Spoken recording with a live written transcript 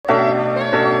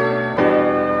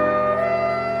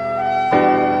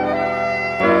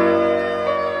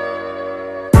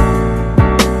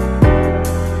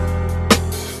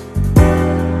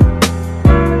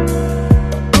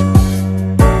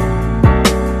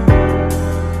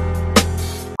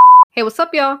Hey, what's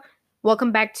up, y'all?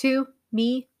 Welcome back to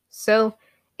me. So,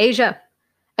 Asia.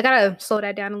 I gotta slow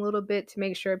that down a little bit to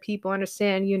make sure people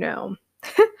understand,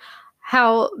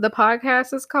 how the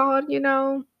podcast is called,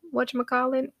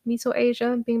 whatchamacallit, Me So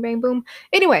Asia, Bing Bang Boom.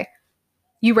 Anyway,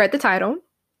 you read the title.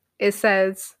 It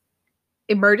says,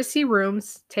 Emergency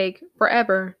rooms take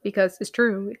forever because it's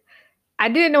true. I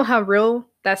didn't know how real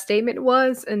that statement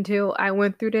was until I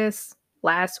went through this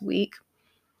last week.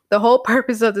 The whole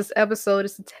purpose of this episode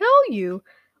is to tell you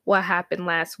what happened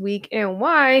last week and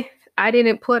why I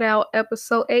didn't put out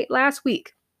episode 8 last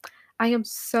week. I am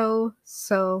so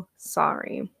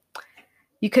sorry.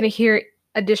 You couldn't hear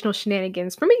additional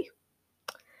shenanigans from me.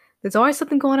 There's always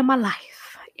something going on in my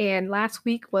life. And last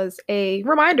week was a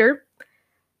reminder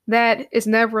that it's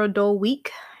never a dull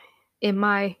week in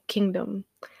my kingdom,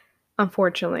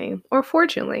 unfortunately. Or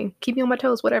fortunately. Keep me on my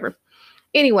toes, whatever.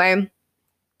 Anyway,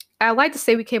 I like to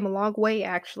say we came a long way,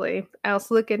 actually. I was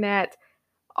looking at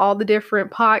all the different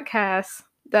podcasts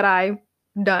that I've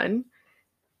done.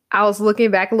 I was looking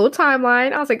back a little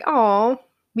timeline. I was like, oh,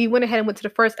 we went ahead and went to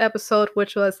the first episode,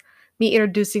 which was me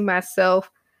introducing myself.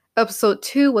 Episode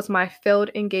 2 was my failed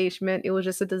engagement. It was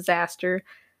just a disaster.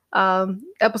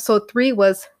 Episode 3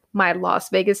 was my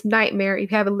Las Vegas nightmare. If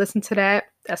you haven't listened to that,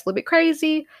 that's a little bit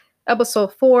crazy.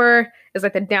 Episode 4 is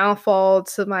like the downfall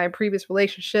to my previous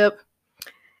relationship.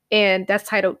 And that's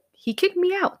titled, He Kicked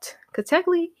Me Out. Because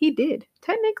technically, he did.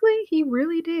 Technically, he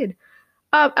really did.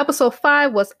 Episode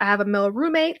 5 was I Have a Male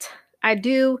Roommate. I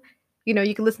do.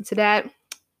 You can listen to that.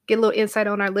 Get a little insight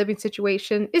on our living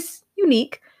situation. It's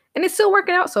unique. And it's still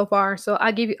working out so far. So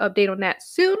I'll give you an update on that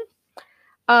soon.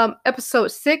 Episode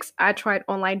 6, I tried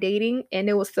online dating. And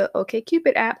it was the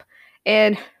OkCupid app.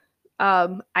 And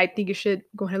I think you should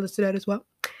go ahead and listen to that as well.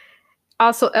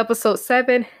 Also, episode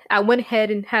 7, I went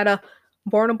ahead and had a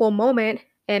vulnerable moment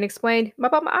and explained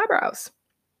about my eyebrows.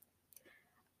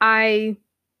 I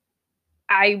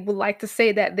would like to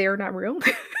say that they're not real.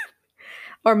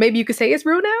 Or maybe you could say it's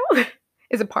real now.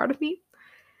 It's a part of me.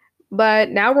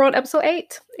 But now we're on episode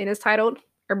 8, and it's titled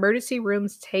Emergency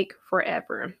Rooms Take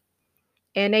Forever.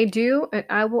 And they do, and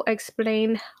I will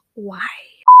explain why.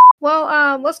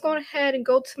 Well, let's go ahead and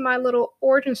go to my little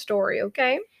origin story,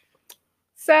 okay?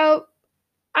 So,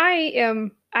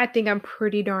 I think I'm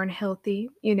pretty darn healthy,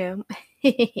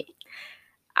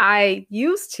 I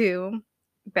used to,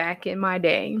 back in my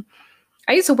day,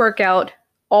 I used to work out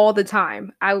all the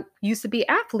time. I used to be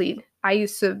an athlete. I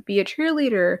used to be a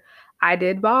cheerleader. I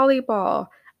did volleyball.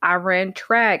 I ran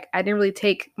track. I didn't really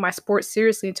take my sport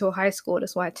seriously until high school.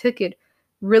 That's why I took it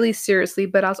really seriously.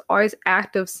 But I was always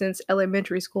active since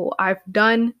elementary school. I've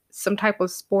done some type of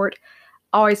sport,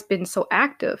 always been so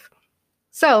active.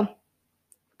 So,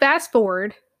 fast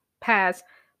forward past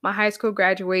my high school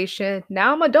graduation.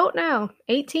 Now I'm adult now,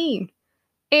 18.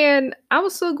 And I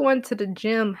was still going to the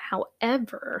gym.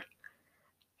 However,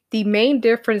 the main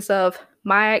difference of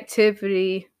my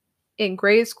activity in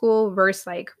grade school versus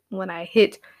like when I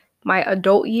hit my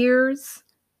adult years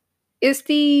is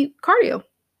the cardio,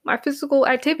 my physical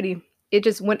activity. It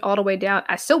just went all the way down.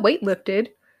 I still weightlifted,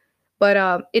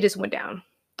 but it just went down.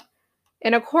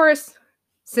 And of course,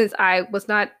 since I was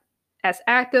not as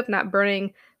active, not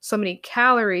burning so many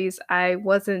calories, I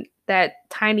wasn't that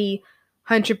tiny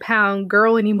 100-pound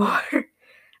girl anymore.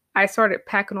 I started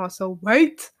packing on some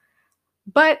weight.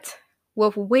 But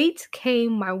with weight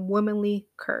came my womanly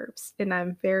curves, and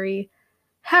I'm very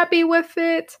happy with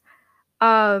it.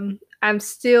 I'm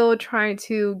still trying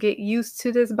to get used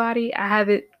to this body. I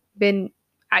haven't been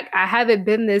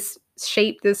this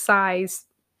shape, this size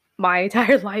my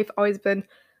entire life. Always been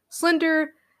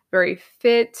slender, very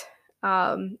fit,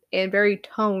 and very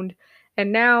toned.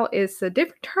 And now it's a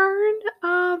different turn.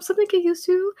 Something to get used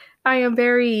to. I am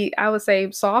very, I would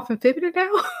say, soft and feminine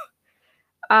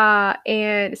now.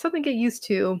 And it's something to get used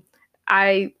to.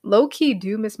 I low-key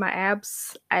do miss my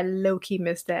abs. I low-key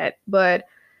miss that. But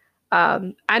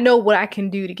I know what I can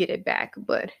do to get it back.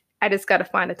 But I just got to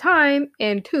find the time.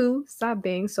 And 2, stop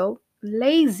being so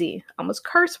lazy. I almost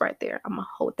cursed right there. I'm going to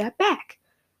hold that back.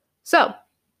 So,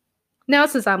 now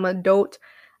since I'm an adult,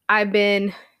 I've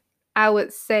been, I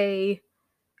would say,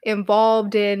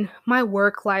 involved in my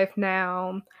work life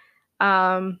now.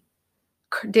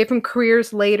 Different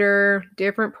careers later,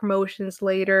 different promotions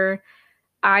later.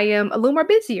 I am a little more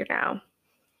busier now.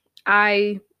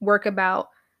 I work about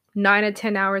 9 to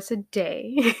 10 hours a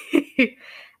day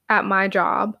at my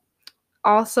job.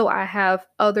 Also, I have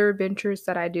other ventures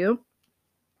that I do.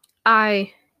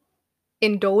 I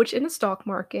indulge in the stock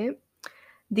market,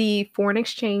 the foreign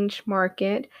exchange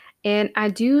market, and I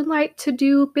do like to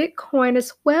do Bitcoin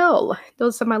as well.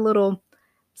 Those are my little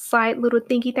side little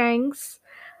thinky things.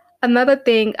 Another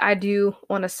thing I do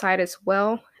on a site as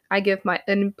well, I give my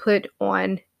input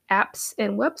on apps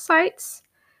and websites.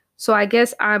 So I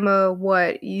guess I'm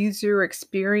a user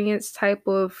experience type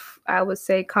of, I would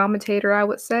say, commentator, I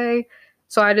would say.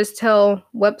 So I just tell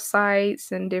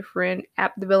websites and different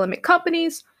app development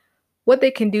companies what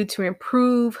they can do to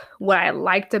improve, what I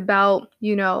liked about,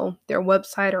 their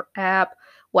website or app,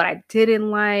 what I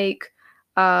didn't like,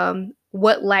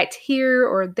 what lacked here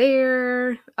or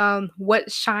there,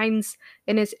 what shines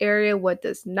in this area, what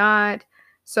does not.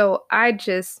 So I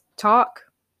just talk,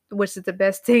 which is the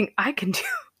best thing I can do.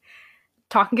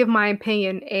 Talk and give my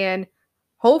opinion, and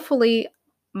hopefully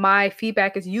my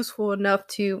feedback is useful enough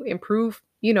to improve,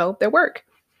 their work.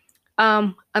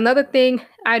 Another thing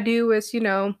I do is,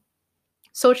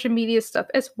 social media stuff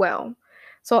as well.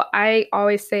 So I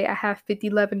always say I have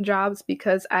 50-11 jobs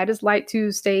because I just like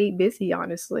to stay busy,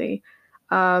 honestly.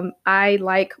 I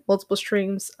like multiple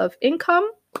streams of income,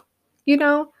 you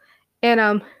know,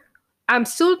 and I'm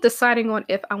still deciding on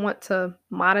if I want to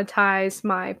monetize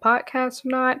my podcast or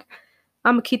not.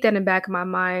 I'm gonna keep that in the back of my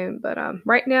mind, but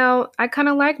right now I kind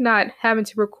of like not having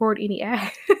to record any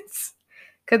ads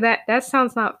because that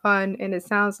sounds not fun and it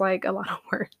sounds like a lot of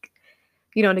work,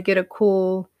 to get a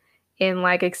cool and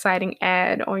like exciting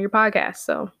ad on your podcast.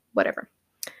 So whatever.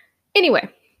 Anyway,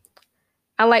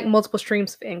 I like multiple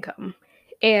streams of income,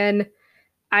 and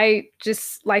I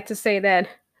just like to say that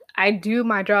I do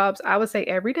my jobs. I would say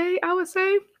every day. I would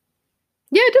say,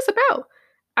 yeah, just about.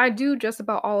 I do just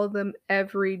about all of them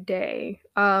every day.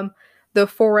 The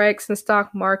forex and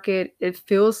stock market, it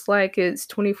feels like it's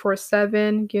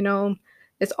 24/7.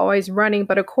 It's always running,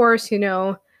 but of course,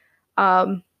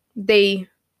 they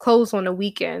close on the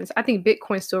weekends. I think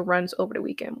Bitcoin still runs over the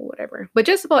weekend or whatever. But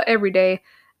just about every day,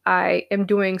 I am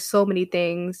doing so many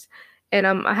things. And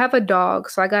I have a dog,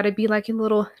 so I got to be like a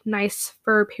little nice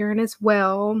fur parent as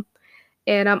well.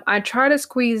 And I try to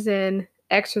squeeze in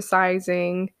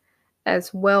exercising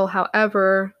as well.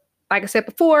 However, like I said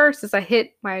before, since I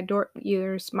hit my adult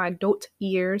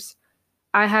years,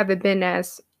 I haven't been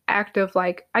as active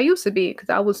like I used to be because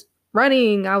I was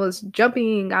running, I was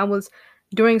jumping, I was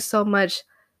doing so much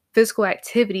physical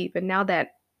activity, but now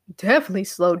that definitely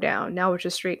slowed down. Now it's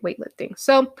just straight weightlifting.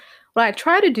 So what I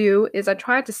try to do is I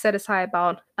try to set aside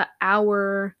about an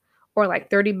hour or like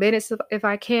 30 minutes if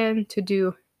I can to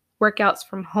do workouts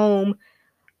from home.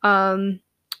 Um,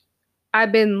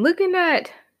 I've been looking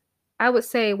at, I would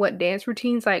say, what dance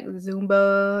routines like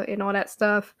Zumba and all that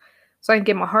stuff so I can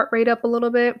get my heart rate up a little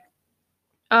bit.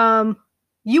 Um,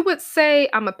 you would say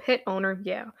I'm a pet owner,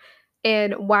 yeah.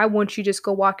 And why won't you just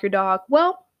go walk your dog?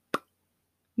 Well,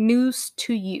 news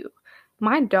to you.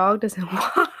 My dog doesn't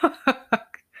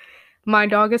walk. My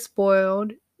dog is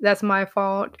spoiled. That's my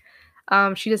fault.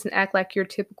 She doesn't act like your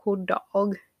typical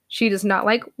dog. She does not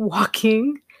like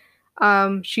walking.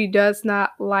 She does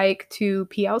not like to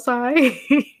pee outside.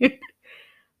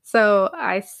 So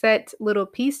I set little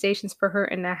pee stations for her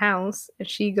in the house, and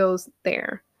she goes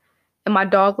there. And my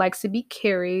dog likes to be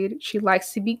carried. She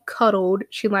likes to be cuddled.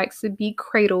 She likes to be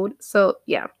cradled. So,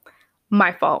 yeah,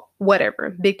 my fault.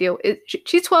 Whatever. Big deal.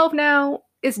 She's 12 now.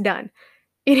 It's done.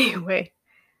 Anyway,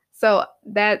 so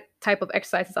that type of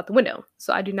exercise is out the window.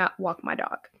 So I do not walk my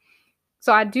dog.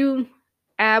 So I do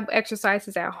ab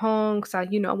exercises at home because I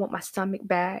want my stomach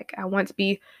back. I want to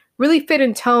be really fit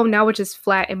and toned. Now it's just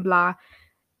flat and blah.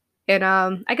 And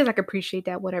I guess I can appreciate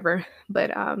that, whatever.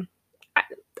 But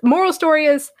moral story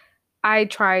is I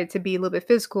try to be a little bit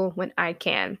physical when I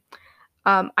can.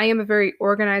 I am a very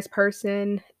organized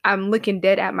person. I'm looking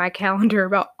dead at my calendar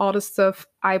about all the stuff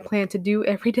I plan to do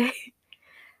every day.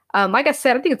 Like I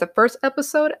said, I think it's the first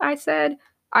episode I said,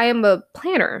 I am a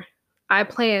planner. I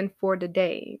plan for the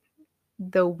day,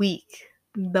 the week,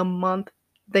 the month,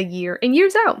 the year, and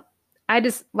years out. I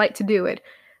just like to do it.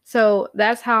 So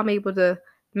that's how I'm able to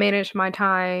manage my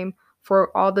time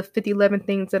for all the 50-11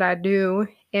 things that I do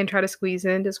and try to squeeze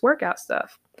in this workout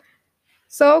stuff.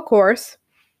 So, of course,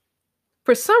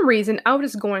 for some reason, I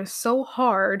was just going so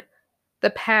hard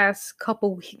the past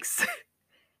couple weeks,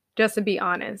 just to be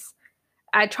honest.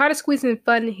 I try to squeeze in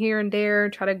fun here and there,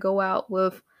 try to go out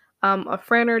with a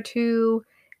friend or two,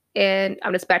 and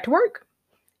I'm just back to work.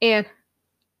 And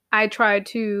I try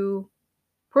to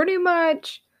pretty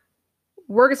much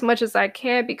work as much as I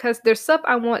can because there's stuff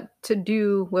I want to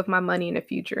do with my money in the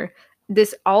future.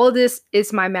 All of this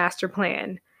is my master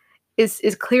plan.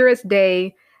 It's clear as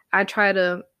day. I try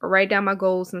to write down my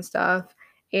goals and stuff,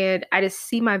 and I just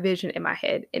see my vision in my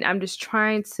head, and I'm just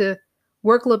trying to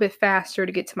work a little bit faster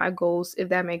to get to my goals, if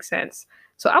that makes sense.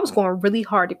 So I was going really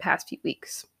hard the past few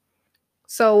weeks.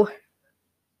 So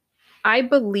I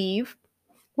believe,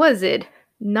 was it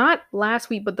not last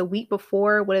week, but the week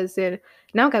before. What is it?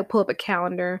 Now I gotta pull up a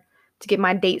calendar to get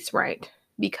my dates right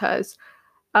because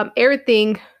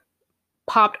everything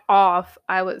popped off.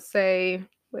 I would say,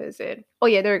 what is it? Oh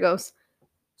yeah, there it goes.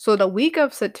 So the week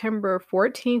of September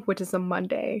 14th, which is a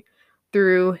Monday,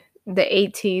 through the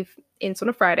 18th, and it's on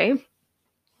a Friday.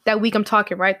 That week I'm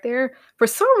talking right there. For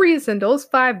some reason, those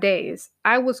 5 days,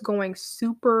 I was going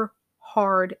super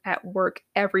hard at work,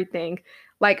 everything.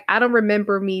 Like, I don't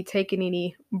remember me taking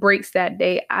any breaks that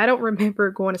day. I don't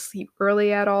remember going to sleep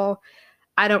early at all.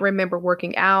 I don't remember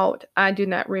working out. I do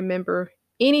not remember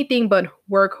anything but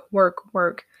work, work,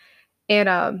 work.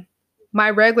 And my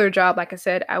regular job, like I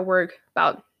said, I work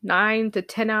about 9 to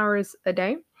 10 hours a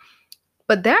day.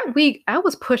 But that week, I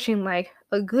was pushing like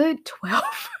a good 12.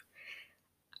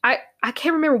 I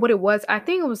can't remember what it was. I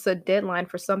think it was a deadline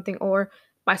for something, or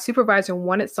my supervisor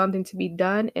wanted something to be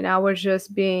done, and I was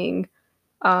just being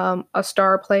a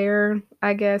star player,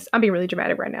 I guess. I'm being really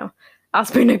dramatic right now. I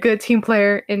was being a good team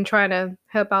player and trying to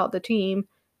help out the team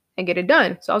and get it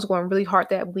done. So I was going really hard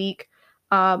that week.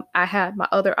 I had my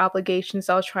other obligations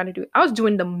I was trying to do. I was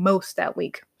doing the most that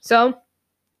week. So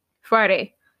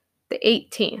Friday, the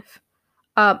 18th,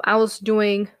 I was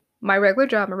doing my regular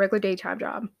job, my regular daytime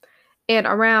job. And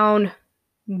around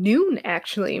noon,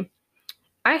 actually,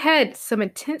 I had some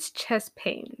intense chest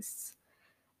pains.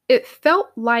 It felt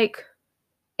like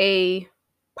a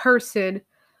person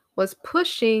was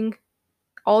pushing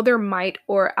all their might,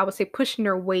 or I would say pushing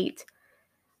their weight,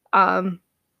 on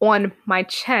my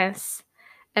chest,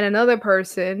 and another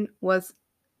person was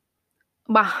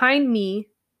behind me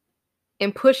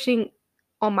and pushing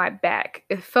on my back.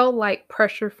 It felt like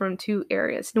pressure from two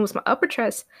areas. And it was my upper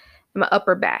chest and my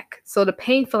upper back. So the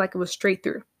pain felt like it was straight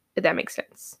through, if that makes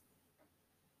sense.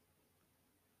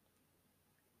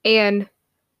 And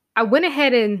I went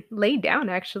ahead and laid down,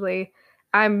 actually.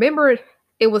 I remember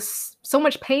it was so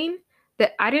much pain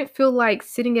that I didn't feel like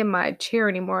sitting in my chair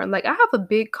anymore. Like, I have a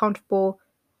big, comfortable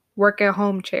work at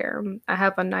home chair. I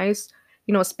have a nice,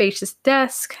 spacious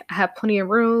desk. I have plenty of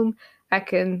room. I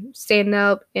can stand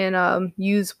up and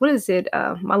use, what is it?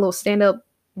 My little stand up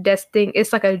desk thing.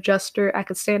 It's like an adjuster. I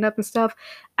could stand up and stuff.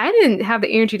 I didn't have the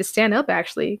energy to stand up,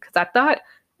 actually, because I thought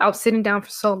I was sitting down for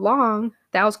so long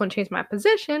that I was going to change my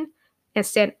position and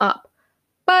stand up.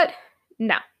 But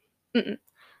no. Mm-mm.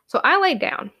 So I laid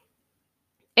down.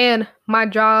 And my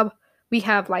job, we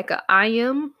have like a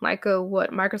IM, like a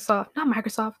what, Microsoft, not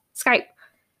Microsoft, Skype.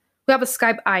 We have a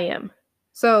Skype IM.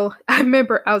 So I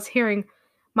remember I was hearing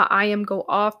my IM go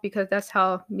off because that's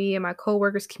how me and my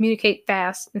coworkers communicate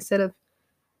fast. Instead of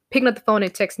picking up the phone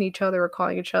and texting each other or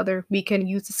calling each other, we can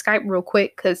use the Skype real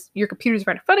quick because your computer's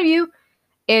right in front of you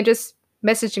and just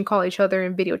message and call each other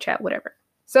and video chat, whatever.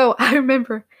 So I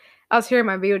remember I was hearing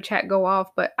my video chat go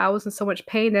off, but I was in so much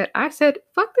pain that I said,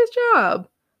 fuck this job.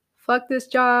 Fuck this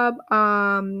job.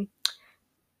 I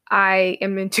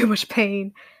am in too much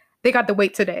pain. They got the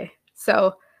wait today.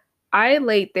 So I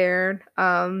laid there.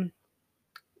 I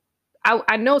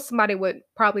know somebody would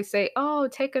probably say, oh,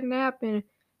 take a nap and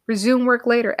resume work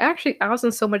later. Actually, I was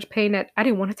in so much pain that I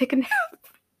didn't want to take a nap.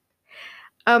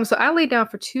 So I laid down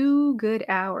for 2 good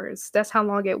hours. That's how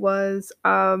long it was.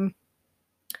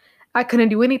 I couldn't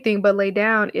do anything but lay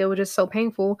down. It was just so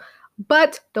painful.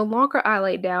 But the longer I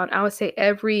laid down, I would say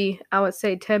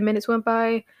 10 minutes went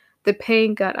by, the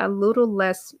pain got a little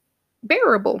less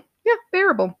bearable. Yeah,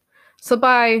 bearable. So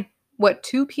by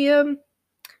 2 p.m.,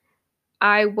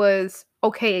 I was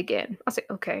okay again. I'll say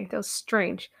okay, that was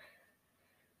strange.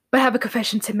 But I have a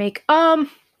confession to make.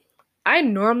 I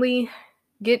normally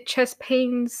get chest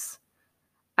pains,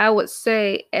 I would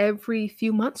say every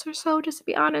few months or so, just to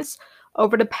be honest.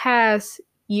 Over the past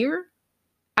year,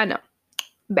 I know,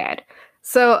 bad.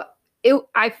 So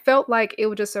I felt like it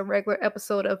was just a regular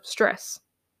episode of stress,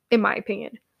 in my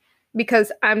opinion,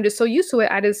 because I'm just so used to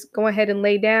it. I just go ahead and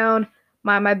lay down,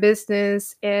 mind my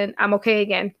business, and I'm okay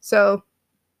again. So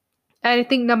I didn't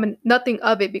think nothing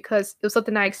of it because it was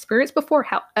something I experienced before.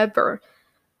 However,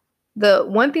 the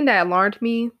one thing that alarmed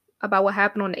me about what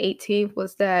happened on the 18th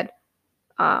was that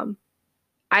um,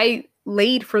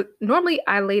 normally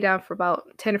I lay down for about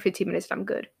 10 or 15 minutes and I'm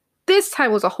good. This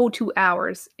time was a whole 2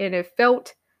 hours and it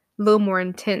felt a little more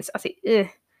intense. I say, eh.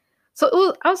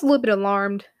 So I was a little bit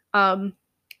alarmed.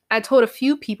 I told a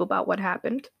few people about what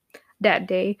happened that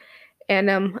day,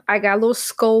 and I got a little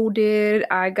scolded.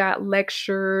 I got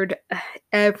lectured,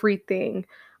 everything.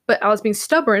 But I was being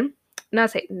stubborn, and I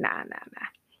say, nah,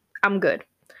 I'm good.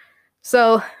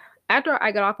 So after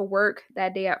I got off of work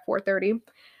that day at 4:30,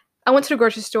 I went to the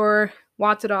grocery store,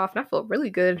 walked it off, and I felt really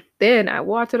good. Then I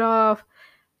walked it off,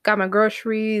 got my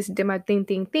groceries, did my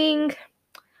thing.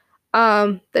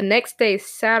 The next day,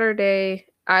 Saturday,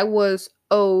 I was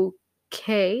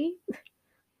okay.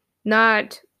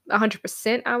 Not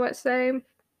 100%, I would say.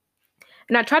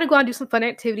 And I tried to go out and do some fun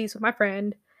activities with my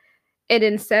friend. And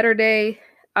then Saturday,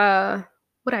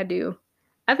 what I do?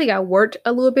 I think I worked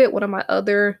a little bit, one of my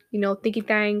other, thinking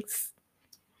things,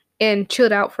 and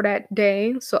chilled out for that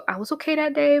day. So I was okay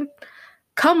that day.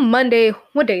 Come Monday,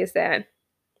 what day is that?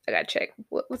 I gotta check.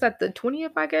 What was that? The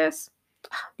 20th, I guess.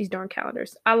 These darn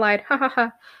calendars. I lied. Ha ha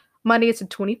ha. Monday is the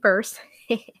 21st.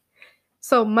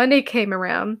 So Monday came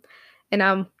around, and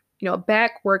I'm,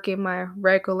 back working my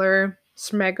regular,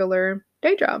 smegular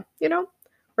day job.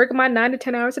 Working my 9 to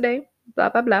 10 hours a day. Blah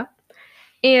blah blah.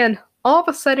 And all of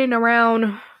a sudden,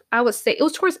 around, I would say it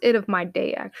was towards the end of my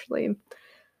day actually.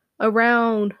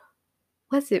 Around,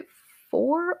 was it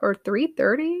 4 or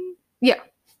 3:30? Yeah,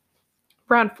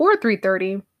 around 4 or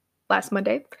 3:30 last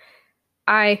Monday,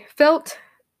 I felt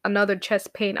another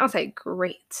chest pain. I was like,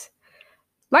 great.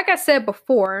 Like I said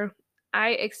before,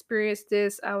 I experienced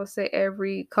this, I would say,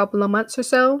 every couple of months or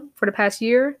so for the past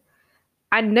year.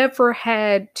 I never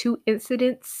had two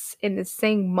incidents in the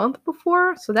same month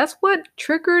before. So that's what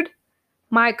triggered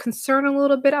my concern a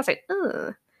little bit. I was like,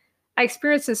 ugh. I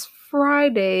experienced this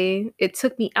Friday. It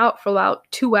took me out for about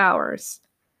 2 hours.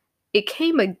 It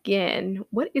came again.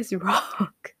 What is wrong?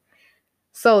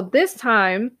 So this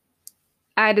time,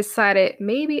 I decided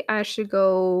maybe I should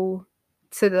go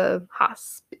to the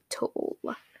hospital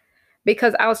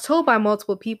because I was told by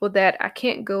multiple people that I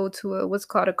can't go to what's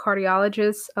called a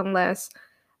cardiologist unless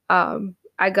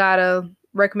I got a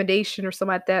recommendation or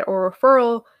something like that, or a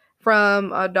referral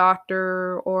from a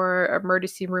doctor or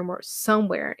emergency room or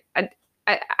somewhere. I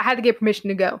had to get permission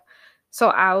to go. So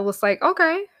I was like,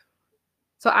 okay.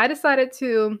 So I decided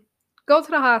to go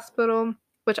to the hospital,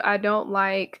 which I don't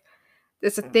like.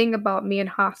 There's a thing about me in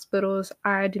hospitals.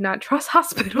 I do not trust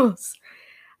hospitals.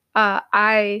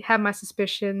 I have my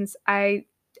suspicions. I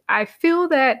feel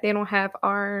that they don't have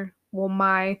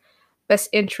my best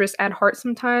interest at heart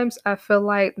sometimes. I feel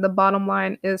like the bottom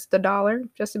line is the dollar,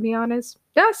 just to be honest.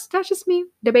 That's just me.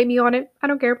 Debate me on it. I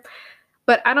don't care.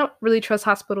 But I don't really trust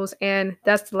hospitals, and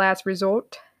that's the last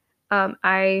resort.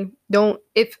 I don't,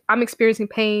 if I'm experiencing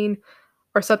pain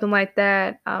or something like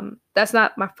that, that's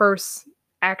not my first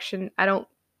action. I don't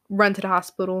run to the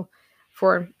hospital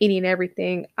for any and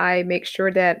everything. I make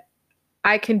sure that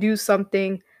I can do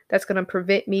something that's going to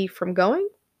prevent me from going.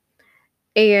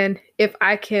 And if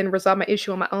I can resolve my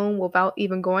issue on my own without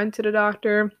even going to the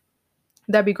doctor,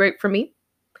 that'd be great for me.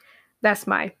 That's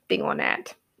my thing on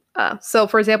that. So,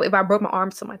 for example, if I broke my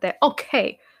arm, something like that,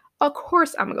 okay, of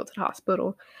course I'm gonna go to the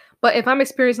hospital. But if I'm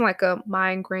experiencing like a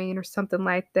migraine or something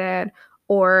like that,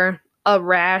 or a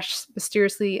rash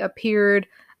mysteriously appeared,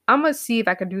 I'm gonna see if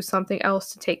I can do something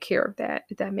else to take care of that,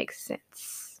 if that makes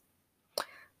sense.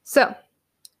 So,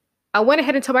 I went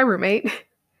ahead and told my roommate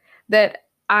that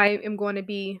I am going to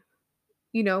be,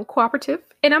 cooperative,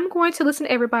 and I'm going to listen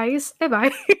to everybody's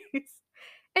advice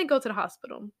and go to the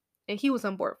hospital. And he was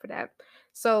on board for that.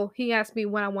 So he asked me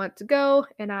when I wanted to go,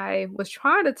 and I was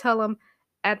trying to tell him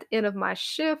at the end of my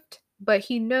shift, but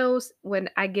he knows when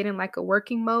I get in like a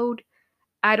working mode,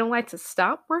 I don't like to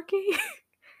stop working.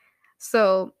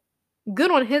 So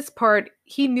good on his part.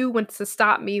 He knew when to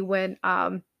stop me when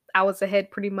I was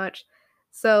ahead pretty much.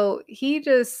 So he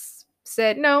just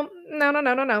said, no, no, no,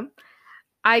 no, no, no.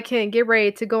 I can get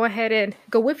ready to go ahead and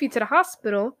go with you to the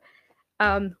hospital.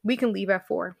 We can leave at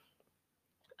 4.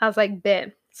 I was like,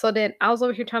 bet. So then I was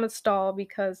over here trying to stall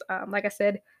because, like I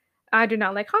said, I do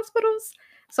not like hospitals.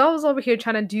 So I was over here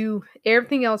trying to do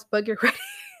everything else but get ready.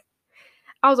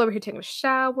 I was over here taking a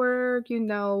shower,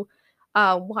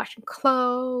 washing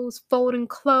clothes, folding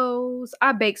clothes.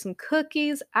 I baked some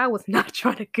cookies. I was not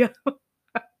trying to go.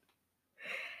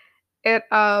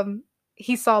 And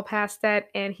he saw past that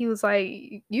and he was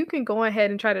like, you can go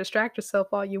ahead and try to distract yourself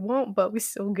all you want, but we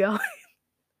still go.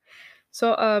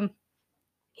 So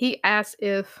he asked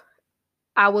if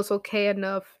I was okay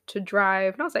enough to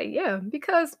drive. And I was like, yeah,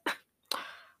 because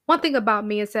one thing about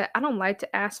me is that I don't like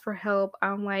to ask for help. I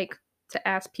don't like to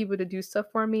ask people to do stuff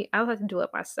for me. I like to do it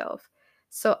myself.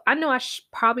 So I know I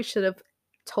probably should have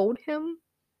told him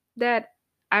that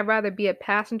I'd rather be a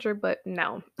passenger, but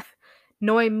no.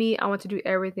 Knowing me, I want to do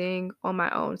everything on my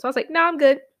own. So I was like, no, I'm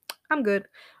good. I'm good.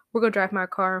 We're going to drive my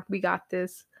car. We got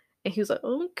this. And he was like,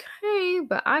 okay,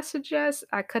 but I suggest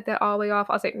I cut that all the way off.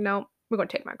 I was like, no, we're going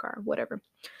to take my car, whatever.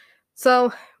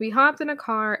 So we hopped in a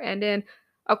car, and then,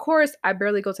 of course, I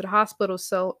barely go to the hospital.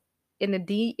 So in the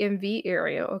DMV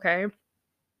area, okay,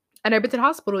 I never been to the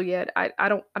hospital yet. I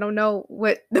don't know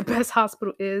what the best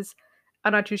hospital is.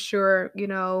 I'm not too sure,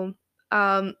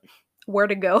 where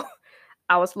to go.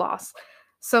 I was lost.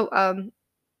 So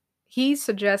he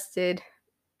suggested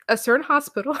a certain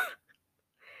hospital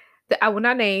that I will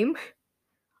not name,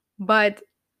 but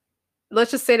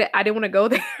let's just say that I didn't want to go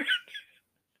there.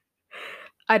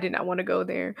 I did not want to go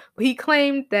there. But he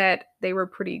claimed that they were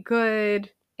pretty good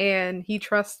and he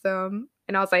trusts them.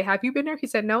 And I was like, "Have you been there?" He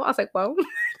said, "No." I was like, "Well,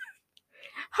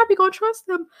 how you gonna trust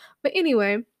them?" But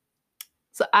anyway,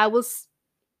 so I was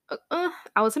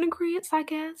in agreement, I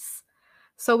guess.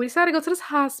 So we decided to go to this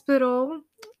hospital,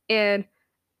 and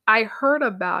I heard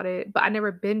about it, but I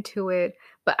never been to it.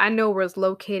 But I know where it's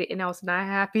located, and I was not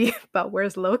happy about where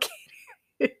it's located.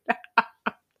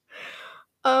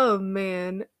 Oh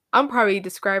man, I'm probably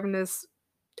describing this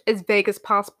as vague as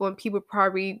possible, and people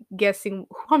probably guessing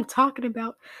who I'm talking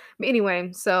about. But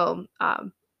anyway, so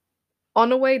on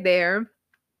the way there,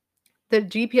 the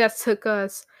GPS took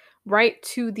us right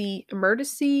to the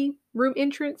emergency room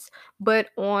entrance, but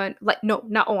on like no,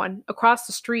 not on. Across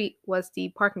the street was the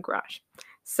parking garage.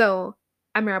 So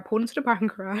I mean, I pulled into the parking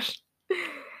garage,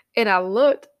 and I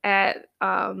looked at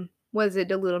was it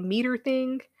the little meter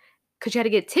thing? Cause you had to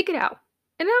get a ticket out,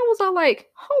 and I was all like,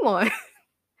 hold on.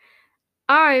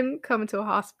 I'm coming to a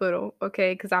hospital,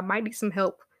 okay, because I might need some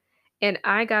help. And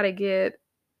I gotta get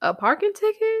a parking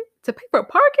ticket to pay for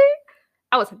parking?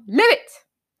 I was livid.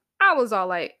 I was all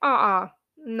like,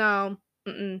 no,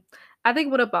 mm-mm. I think it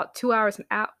went up about 2 hours an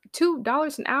hour,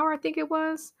 $2 an hour, I think it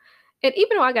was. And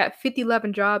even though I got 50,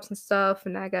 11 jobs and stuff,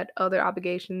 and I got other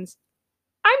obligations,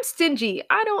 I'm stingy.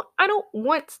 I don't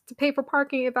want to pay for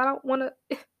parking if I don't want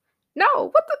to. No,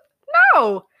 what the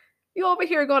no. You over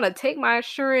here gonna take my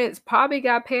insurance, probably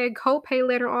got paid copay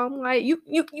later on. Like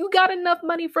you got enough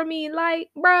money for me, like,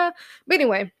 bruh. But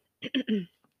anyway,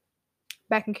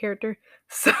 back in character.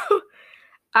 So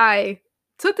I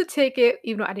took the ticket,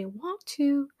 even though I didn't want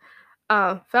to.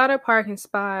 Found a parking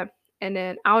spot, and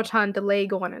then I was trying to delay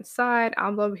going inside.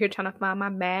 I'm over here trying to find my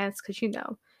mask, because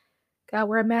gotta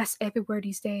wear a mask everywhere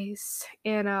these days.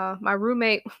 And my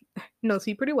roommate knows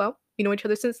me pretty well. We know each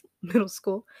other since middle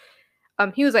school.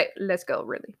 He was like, "Let's go,"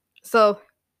 really. So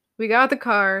we got the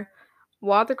car,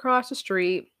 walked across the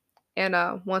street, and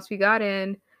once we got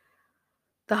in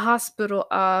the hospital,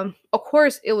 of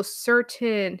course it was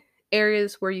certain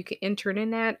areas where you could enter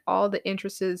in at. All the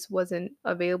entrances wasn't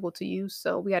available to use,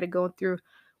 so we had to go through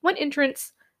one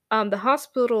entrance. The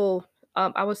hospital,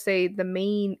 I would say the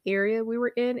main area we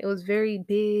were in, it was very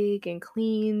big and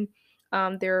clean.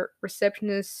 Their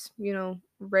receptionists,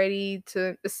 ready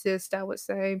to assist, I would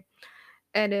say.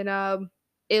 And then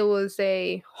it was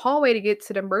a hallway to get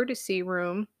to the emergency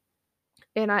room.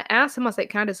 And I asked him, I was like,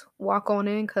 "Can I just walk on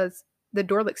in?" Because the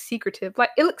door looks secretive.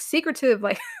 Like, it looks secretive,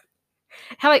 like,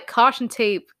 had like caution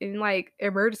tape and like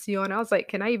emergency on. I was like,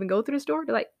 "Can I even go through this door?"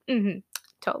 They're like,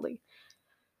 totally.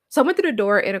 So I went through the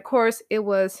door, and of course, it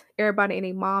was everybody and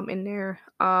a mom in there.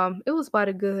 It was about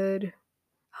a good,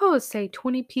 I would say,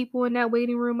 20 people in that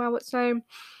waiting room, I would say.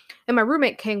 And my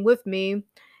roommate came with me,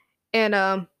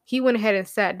 and he went ahead and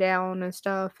sat down and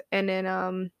stuff. And then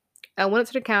I went up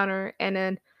to the counter, and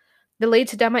then the lady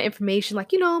took down my information,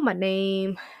 like, my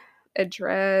name,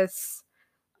 address,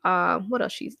 what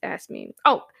else she's asked me.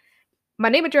 Oh, my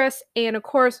name, address, and of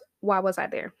course, why was I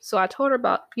there? So I told her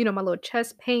about, my little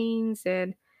chest pains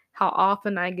and how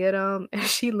often I get them. And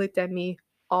she looked at me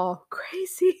all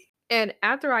crazy. And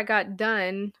after I got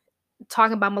done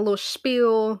talking about my little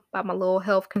spiel, about my little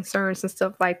health concerns and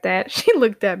stuff like that, she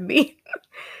looked at me.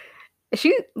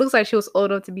 She looks like she was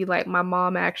old enough to be like my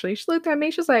mom, actually. She looked at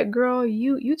me, she was like, "Girl,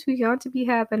 you too young to be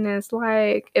having this.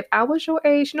 Like, if I was your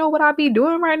age, you know what I'd be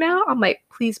doing right now?" I'm like,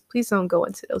 please don't go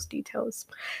into those details.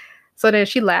 So then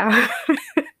she laughed.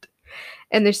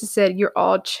 And then she said, "You're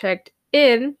all checked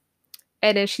in."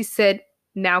 And then she said,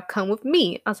 "Now come with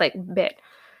me." I was like, "Bet."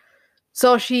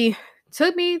 So she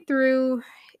took me through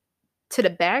to the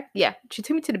back. Yeah, she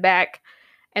took me to the back.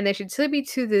 And then she took me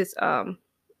to this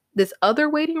other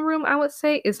waiting room, I would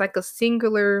say. It's like a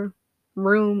singular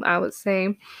room, I would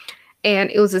say.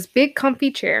 And it was this big comfy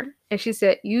chair. And she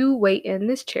said, "You wait in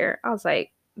this chair." I was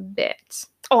like, "Bet."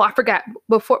 Oh, I forgot.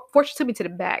 Before she took me to the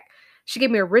back, she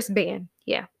gave me a wristband.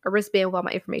 Yeah, a wristband with all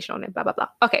my information on it, blah, blah, blah.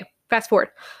 Okay, fast forward.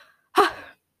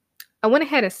 I went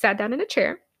ahead and sat down in a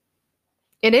chair.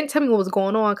 It didn't tell me what was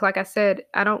going on, because like I said,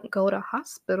 I don't go to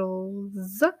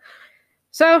hospitals.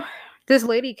 So this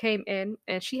lady came in,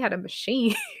 and she had a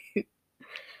machine.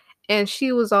 And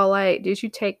she was all like, "Did you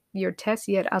take your test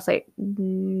yet?" I was like,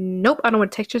 "Nope, I don't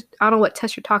know what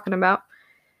test you're talking about."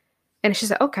 And she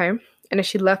said, "Okay." And then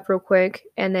she left real quick.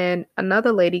 And then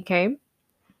another lady came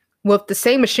with the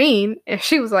same machine, and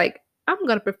she was like, I'm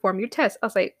gonna perform your test. I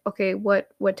was like, okay, what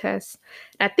test?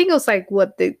 And I think it was like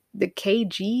what the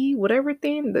KG, whatever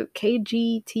thing, the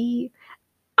KGT.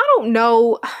 I don't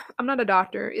know. I'm not a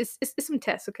doctor. It's some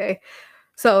tests, okay?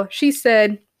 So she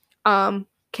said, can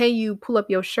you pull up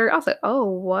your shirt? I was like, oh,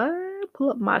 what?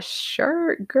 Pull up my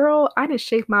shirt, girl. I didn't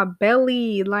shave my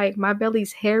belly. Like my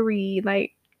belly's hairy.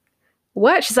 Like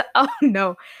what? She's like, oh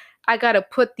no. I gotta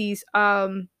put these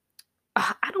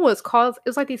I don't know what it's called.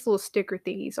 It's like these little sticker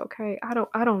thingies, okay? I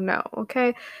don't know,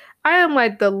 okay? I am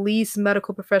like the least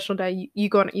medical professional that you're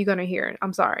gonna hear.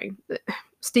 I'm sorry.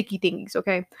 Sticky thingies,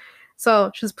 okay?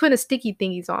 So she was putting sticky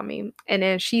thingies on me. And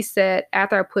then she said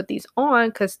after I put these on,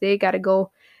 because they gotta go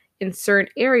in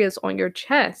certain areas on your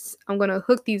chest, I'm gonna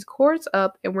hook these cords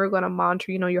up and we're gonna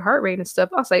monitor, your heart rate and stuff.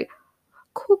 I was like,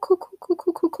 cool, cool, cool, cool,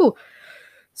 cool, cool, cool.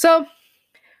 So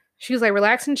she was like,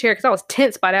 relax in the chair because I was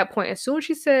tense by that point. As soon as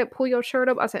she said, pull your shirt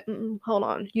up, I said, hold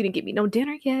on. You didn't get me no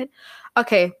dinner yet.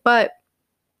 Okay, but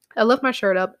I left my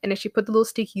shirt up and then she put the little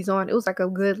stickies on. It was like a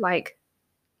good like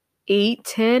 8,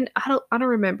 10. I don't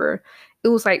remember. It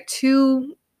was like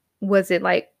two, was it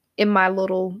like in my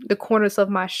the corners of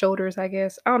my shoulders, I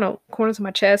guess. I don't know, corners of my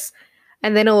chest.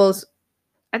 And then I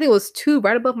think it was two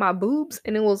right above my boobs.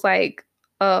 And it was like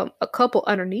a couple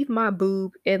underneath my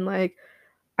boob and like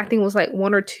I think it was like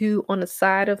one or two on the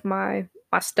side of my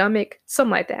stomach, something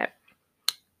like that.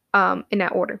 In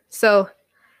that order. So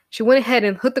she went ahead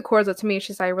and hooked the cords up to me and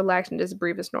she's like, relax and just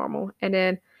breathe as normal. And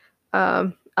then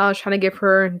I was trying to give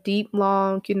her deep,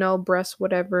 long, breaths,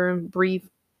 whatever, and breathe,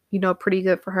 pretty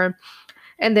good for her.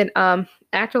 And then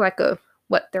after like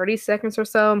 30 seconds or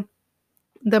so,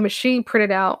 the machine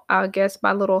printed out, I guess,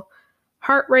 my little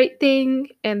heart rate thing.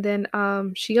 And then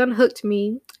she unhooked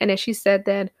me and then she said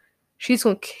that she's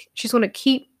gonna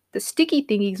keep the sticky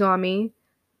thingies on me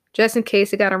just in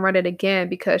case they gotta run it again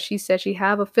because she said she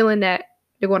have a feeling that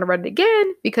they're gonna run it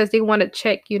again because they want to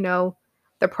check,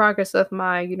 the progress of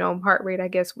my, heart rate, I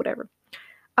guess, whatever.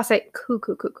 I was like, cool,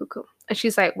 cool, cool, cool, cool. And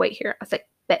she's like, wait here. I was like,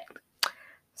 bet.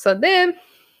 So then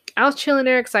I was chilling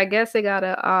there because I guess they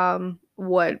gotta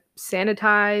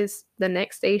sanitize the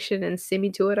next station and send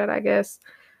me to it, I guess.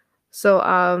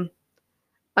 So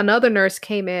another nurse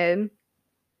came in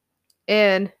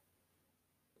and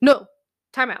no,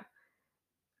 time out.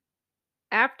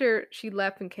 After she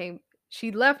left and came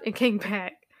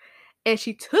back, and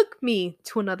she took me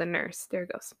to another nurse. There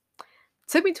it goes.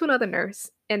 Took me to another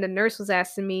nurse, and the nurse was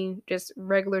asking me just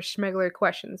regular schmegular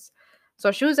questions.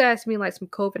 So she was asking me like some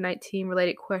COVID-19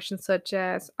 related questions, such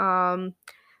as,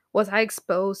 was I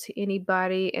exposed to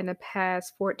anybody in the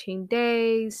past 14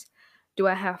 days? Do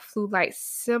I have flu-like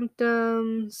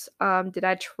symptoms? Did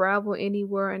I travel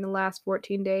anywhere in the last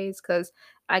 14 days? Because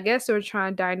I guess they were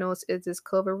trying to diagnose is this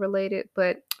COVID related,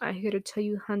 but I'm here to tell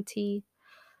you, hunty,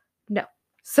 no.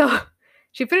 So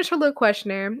she finished her little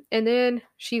questionnaire, and then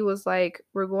she was like,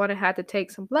 "We're going to have to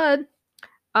take some blood.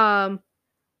 Um,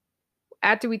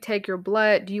 after we take your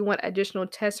blood, do you want additional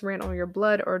tests ran on your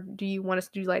blood, or do you want us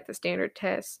to do like the standard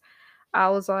tests?" I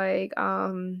was like,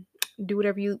 do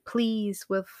whatever you please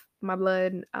with my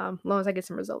blood, as long as I get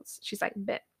some results. She's like,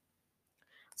 bet.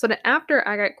 So then after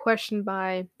I got questioned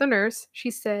by the nurse,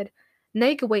 she said, now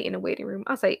you can wait in the waiting room.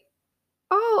 I was like,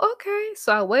 oh, okay.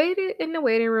 So I waited in the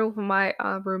waiting room for my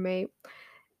roommate.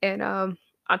 And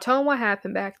I told him what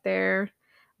happened back there.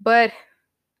 But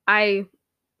I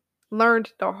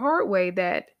learned the hard way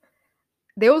that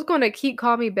they was going to keep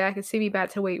calling me back and send me back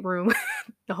to the wait room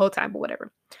the whole time, but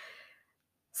whatever.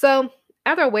 So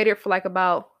after I waited for like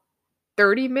about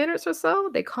 30 minutes or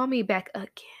so, they called me back again.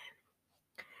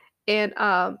 And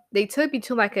they took me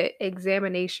to like an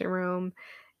examination room,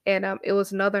 and it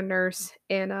was another nurse,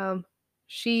 and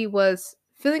she was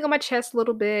feeling on my chest a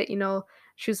little bit.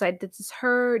 She was like, "Did this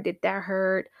hurt? Did that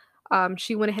hurt?"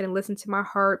 She went ahead and listened to my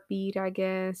heartbeat, I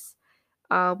guess.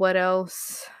 What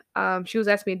else? She was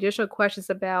asking me additional questions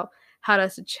about how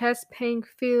does the chest pain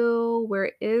feel?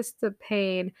 Where is the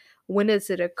pain? When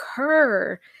does it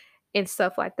occur? And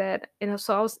stuff like that. And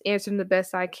so I was answering the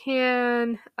best I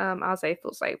can. I was like, it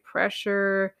feels like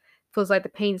pressure, feels like the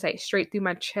pain's like straight through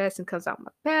my chest and comes out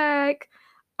my back.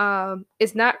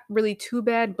 It's not really too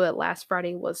bad, but last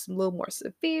Friday was a little more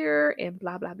severe and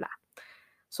blah blah blah.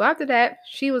 So after that,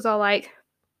 she was all like,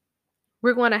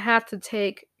 we're going to have to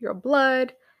take your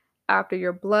blood. After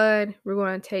your blood, we're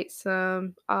going to take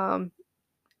some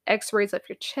x-rays of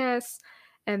your chest,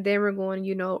 and then we're going,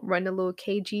 run a little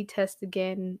kg test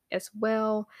again as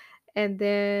well. And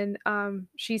then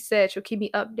she said she'll keep me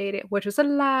updated, which was a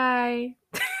lie.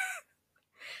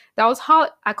 That was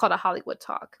I called it Hollywood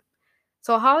talk.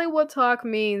 So Hollywood talk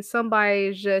means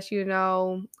somebody's just,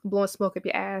 blowing smoke up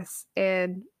your ass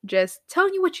and just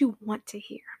telling you what you want to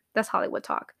hear. That's Hollywood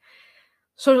talk.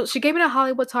 So she gave me the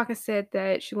Hollywood talk and said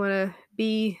that she wanna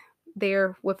be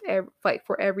there with like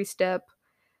for every step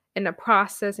in the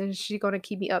process and she's gonna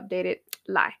keep me updated.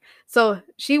 Lie. So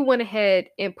she went ahead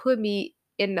and put me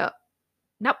in the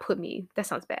not put me, that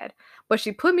sounds bad, but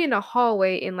she put me in the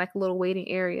hallway in like a little waiting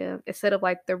area instead of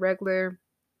like the regular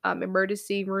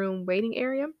emergency room waiting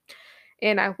area.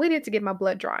 And I waited to get my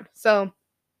blood drawn. So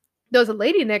there was a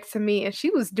lady next to me and she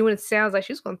was doing sounds like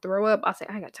she was gonna throw up. I was like,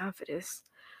 I ain't got time for this.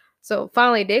 So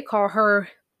finally they called her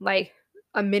like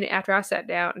a minute after I sat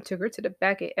down and took her to the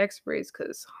back at X-rays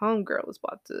because homegirl was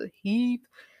about to heave.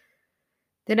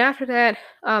 Then after that,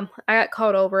 I got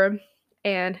called over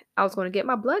and I was going to get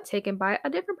my blood taken by a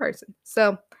different person.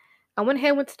 So I went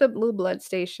ahead, went to the blue blood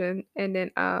station, and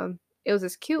then it was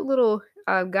this cute little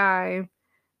guy.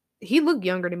 He looked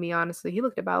younger than me, honestly. He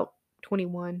looked about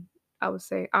 21, I would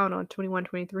say. I don't know, 21,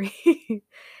 23.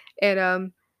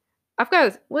 And I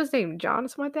forgot what's his name, John or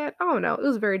something like that. I don't know. It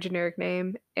was a very generic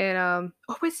name. And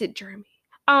oh, was it Jeremy?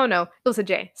 I don't know. It was a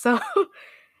J. So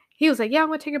he was like, "Yeah, I'm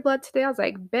gonna take your blood today." I was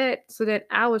like, "Bet." So then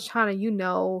I was trying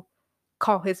to,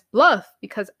 call his bluff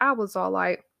because I was all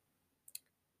like,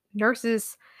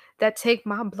 nurses that take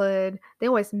my blood, they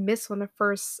always miss on the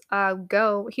first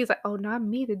go. He's like, "Oh, not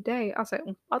me today." I was like,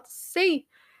 "I'll see."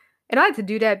 And I had to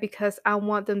do that because I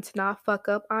want them to not fuck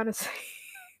up, honestly.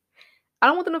 I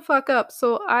don't want them to fuck up.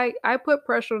 So I put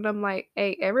pressure on them like,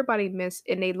 hey, everybody miss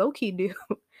and they low key do.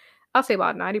 I'll say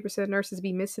about 90% of nurses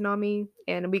be missing on me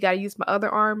and we gotta use my other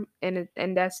arm and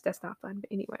that's not fun.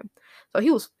 But anyway. So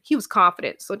he was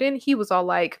confident. So then he was all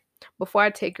like, before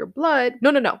I take your blood,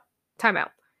 no. Time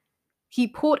out. He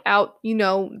pulled out,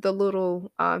 the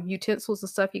little utensils and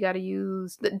stuff you gotta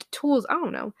use, the tools, I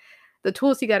don't know. The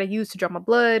tools you gotta use to draw my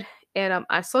blood. And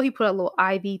I saw he put a little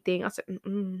IV thing. I said,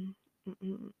 mm-mm.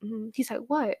 He's like,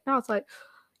 "What?" And I was like,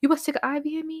 "You must take an IV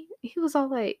in me?" He was all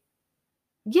like,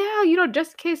 "Yeah,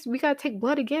 just in case we gotta take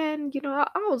blood again."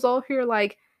 I was all here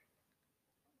like,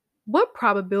 "What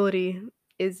probability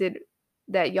is it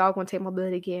that y'all gonna take my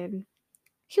blood again?"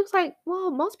 He was like,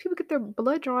 "Well, most people get their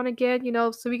blood drawn again,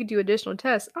 so we could do additional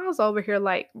tests." I was over here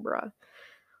like, "Bruh."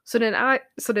 So then I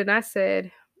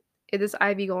said, "Is this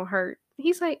IV gonna hurt?"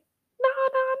 He's like, "No,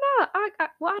 no, no.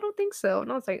 Well, I don't think so."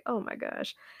 And I was like, "Oh my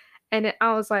gosh." And then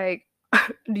I was like,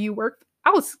 "Do you work?" I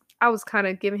was kind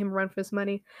of giving him a run for his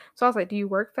money. So I was like, "Do you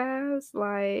work fast?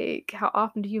 Like, how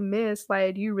often do you miss?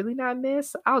 Like, do you really not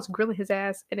miss?" I was grilling his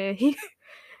ass, and then he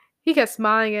he kept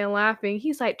smiling and laughing.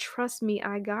 He's like, "Trust me,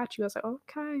 I got you." I was like,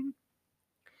 "Okay."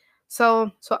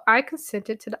 So I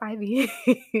consented to the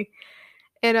IV,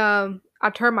 and I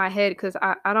turned my head because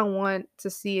I don't want to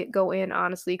see it go in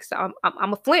honestly because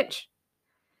I'm a flinch.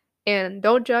 And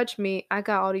don't judge me. I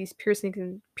got all these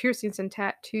piercings and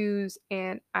tattoos,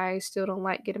 and I still don't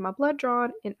like getting my blood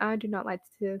drawn, and I do not like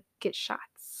to get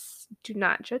shots. Do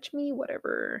not judge me,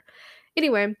 whatever.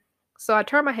 Anyway, so I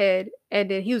turned my head,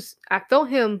 and then I felt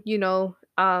him,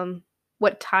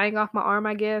 tying off my arm,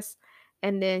 I guess,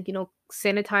 and then,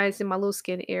 sanitizing my little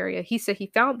skin area. He said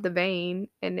he found the vein,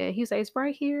 and then he was like, "It's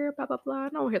right here, blah, blah, blah."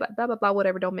 And over here, like, blah, blah, blah,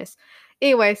 whatever, don't miss.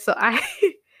 Anyway, so I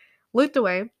looked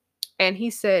away and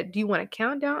he said, "Do you want a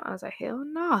countdown?" I was like, "Hell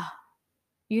no."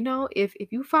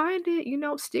 If you find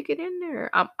it, stick it in there.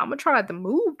 I'm gonna try not to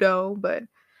move though, but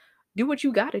do what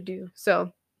you gotta do.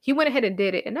 So he went ahead and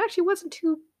did it, and actually wasn't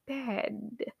too bad.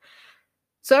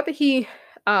 So after he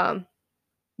um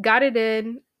got it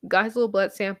in, got his little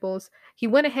blood samples, he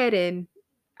went ahead and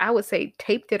I would say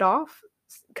taped it off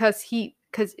because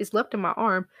it's left in my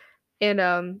arm.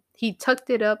 And he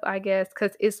tucked it up, I guess,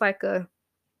 because it's like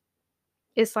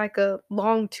a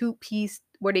long tube piece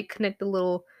where they connect the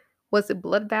little was it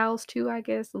blood valves too, I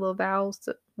guess, the little valves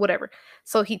to whatever.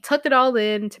 So he tucked it all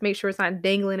in to make sure it's not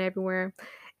dangling everywhere.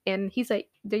 And he's like,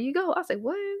 "There you go." I was like,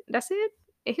 "What? That's it?"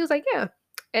 And he was like, "Yeah."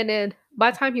 And then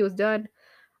by the time he was done,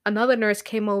 another nurse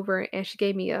came over and she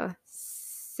gave me a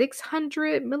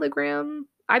 600 milligram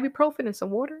ibuprofen and some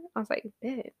water. I was like,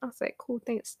 "Bet." I was like, "Cool,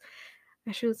 thanks."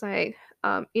 And she was like,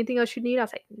 "Anything else you need?" I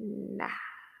was like, "Nah."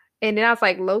 And then I was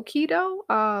like, "Low key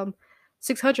though,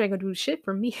 600 ain't gonna do shit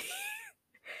for me."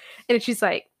 And then she's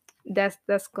like, "That's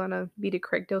gonna be the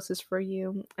correct doses for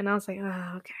you." And I was like,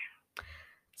 "Oh, okay."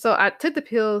 So I took the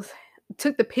pill,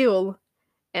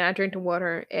 and I drank the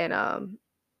water, and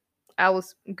I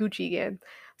was Gucci again.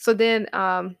 So then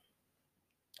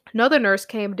another nurse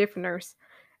came, a different nurse,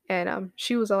 and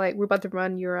she was like, "We're about to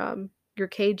run your your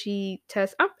kg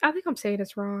test. I think I'm saying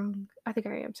this wrong. I think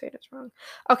I am saying this wrong.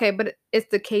 Okay, but it's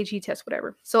the kg test,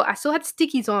 whatever. So I still had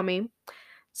stickies on me.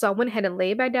 So I went ahead and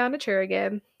laid back down in the chair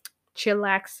again,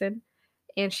 chillaxing,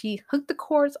 and she hooked the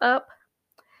cords up,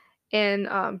 and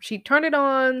she turned it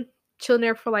on, chilling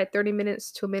there for like 30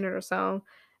 minutes to a minute or so.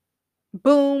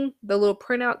 Boom, the little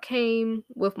printout came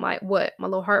with my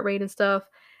little heart rate and stuff,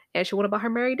 and she went about her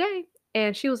merry day.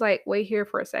 And she was like, "Wait here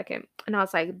for a second." And I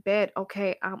was like, "Bet,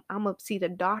 okay, I'm gonna see the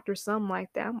doctor, something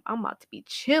like that. I'm about to be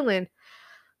chilling."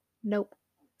 Nope.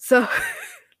 So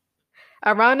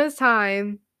around this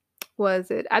time was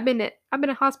it? I've been in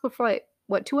hospital for like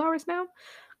what 2 hours now,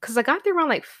 because I got there around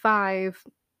like 5.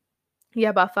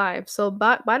 Yeah, about 5. So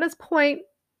by this point,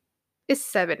 it's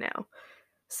 7 now.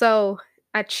 So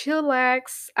I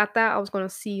chillax. I thought I was gonna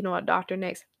see, a doctor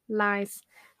next. Lies.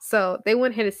 So they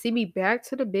went ahead and see me back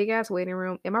to the big ass waiting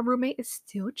room, and my roommate is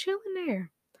still chilling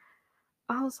there.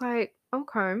 I was like,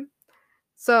 okay.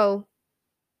 So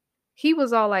he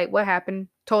was all like, "What happened?"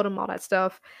 Told him all that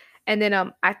stuff, and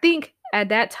then I think at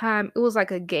that time it was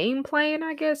like a game playing.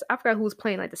 I guess I forgot who was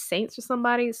playing, like the Saints or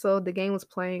somebody. So the game was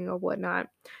playing or whatnot.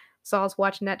 So I was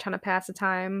watching that, trying to pass the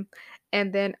time,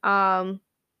 and then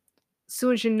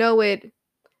soon as you know it,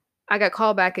 I got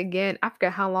called back again. I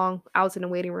forgot how long I was in the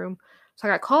waiting room. So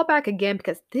I got called back again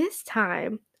because this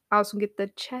time I was gonna get the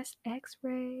chest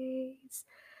x-rays.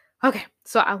 Okay,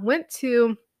 so I went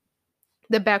to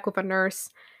the back with a nurse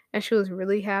and she was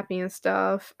really happy and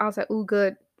stuff. I was like, "Ooh,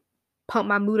 good." Pump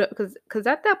my mood up because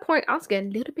at that point I was getting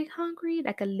a little bit hungry,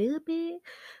 like a little bit.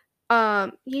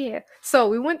 Yeah. So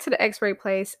we went to the x-ray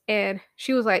place and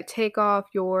she was like, "Take off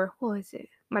your what is it?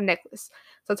 My necklace."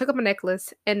 So I took off my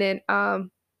necklace and then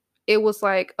it was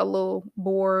like a little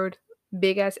board,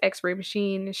 big ass x-ray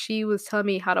machine. And she was telling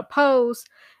me how to pose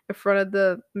in front of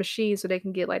the machine so they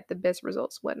can get like the best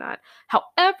results, whatnot.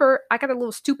 However, I got a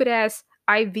little stupid ass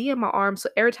IV in my arm, so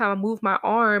every time I move my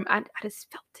arm, I just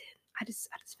felt it. I just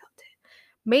felt it.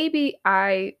 Maybe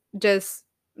I just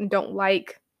don't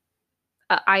like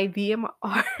a IV in my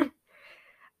arm,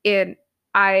 and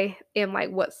I am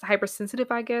like what's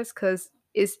hypersensitive, I guess, because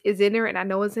is in there and I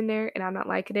know it's in there and I'm not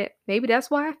liking it. Maybe that's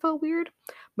why I felt weird.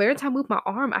 But every time I move my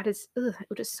arm, it was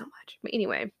just so much. But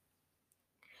anyway,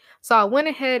 so I went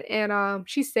ahead and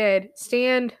she said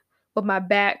stand with my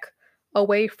back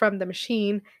away from the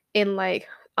machine and like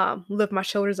lift my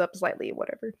shoulders up slightly or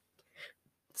whatever.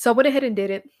 So I went ahead and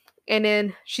did it. And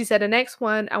then she said the next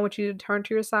one, I want you to turn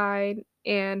to your side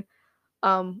and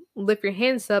lift your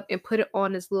hands up and put it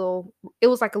on this little, it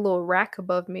was like a little rack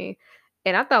above me.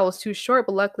 And I thought it was too short,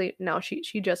 but luckily no, she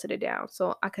adjusted it down.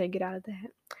 So I couldn't get out of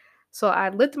that. So I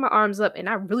lifted my arms up and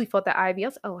I really felt that IV. I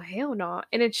was like, "Oh hell no."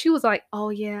 And then she was like, "Oh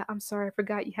yeah, I'm sorry, I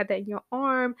forgot you had that in your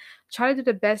arm. Try to do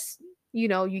the best,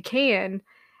 you can,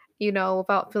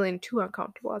 without feeling too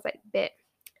uncomfortable." I was like, "Bet."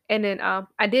 And then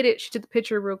I did it. She took the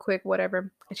picture real quick,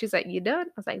 whatever. And she's like, "You done?"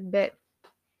 I was like, "Bet."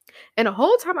 And the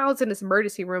whole time I was in this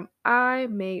emergency room, I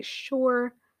made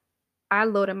sure I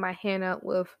loaded my hand up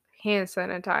with hand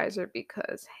sanitizer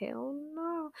because hell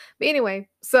no. But anyway,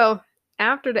 so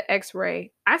after the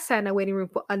x-ray, I sat in the waiting room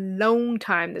for a long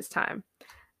time this time.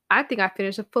 I think I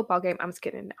finished a football game. I'm just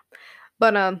kidding now.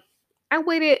 But I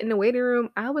waited in the waiting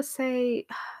room, I would say,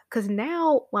 because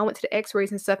now when I went to the x-rays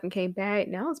and stuff and came back,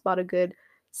 now it's about a good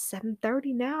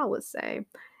 7:30 now, I would say.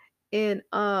 And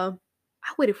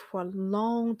I waited for a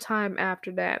long time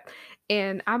after that.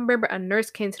 And I remember a nurse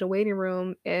came to the waiting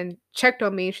room and checked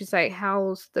on me. She's like,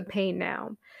 "How's the pain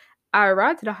now?" I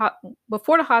arrived to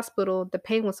before the hospital, the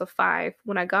pain was a 5.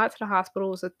 When I got to the hospital,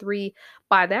 it was a 3.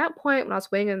 By that point, when I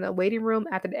was waiting in the waiting room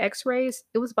after the x-rays,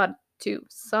 it was about 2.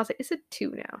 So I was like, "It's a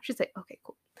 2 now." She's like, "Okay,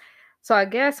 cool." So I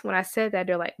guess when I said that,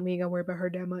 they're like, "We ain't gonna worry about her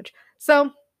that much."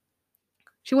 So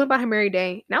she went about her merry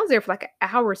day, and I was there for like an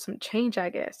hour, some change, I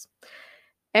guess.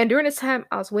 And during this time,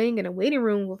 I was waiting in a waiting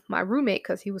room with my roommate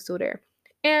because he was still there.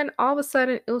 And all of a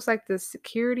sudden, it was like the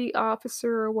security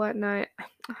officer or whatnot.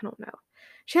 I don't know.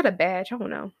 She had a badge. I don't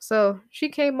know. So she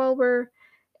came over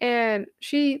and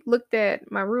she looked at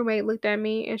my roommate, looked at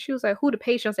me, and she was like, "Who the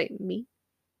patient?" I was like, "Me."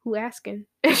 "Who asking?"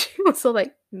 And she was so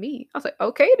like, "Me." I was like,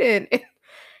 "Okay then."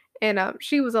 And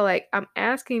she was all like, "I'm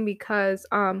asking because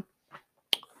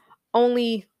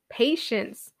only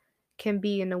patients can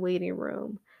be in the waiting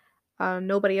room.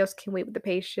 Nobody else can wait with the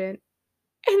patient."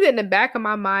 And then in the back of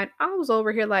my mind, I was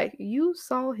over here like, "You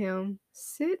saw him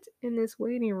sit in this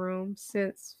waiting room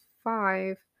since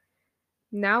 5.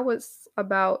 Now it's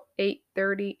about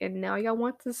 8:30 and now y'all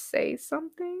want to say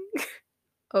something?"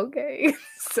 Okay.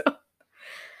 So,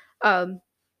 um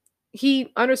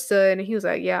he understood and he was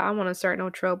like, "Yeah, I want to start no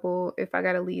trouble. If I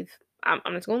got to leave, I'm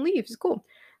just going to leave. It's cool."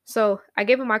 So I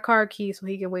gave him my car key so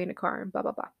he can wait in the car and blah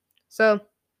blah blah. So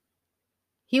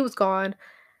he was gone.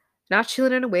 Not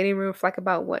chilling in the waiting room for like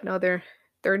about what, another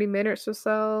 30 minutes or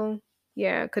so.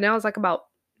 Yeah, because now it's like about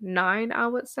 9, I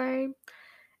would say.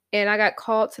 And I got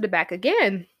called to the back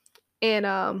again. And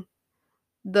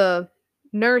the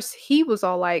nurse, he was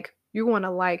all like, "You're going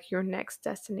to like your next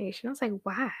destination." I was like,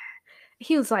 "Why?"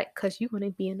 He was like, "Cause you're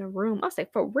gonna be in the room." I was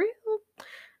like, "For real?"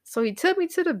 So he took me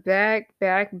to the back,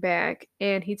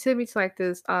 and he took me to like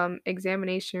this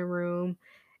examination room,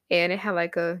 and it had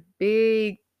like a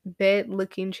big bed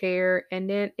looking chair, and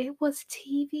then it was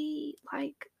TV.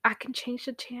 Like I can change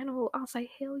the channel. I was like,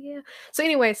 hell yeah. So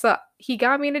anyway, so he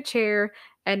got me in a chair,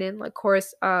 and then of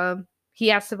course, he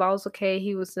asked if I was okay.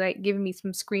 He was like giving me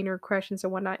some screener questions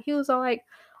and whatnot. He was all like,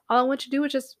 all I want you to do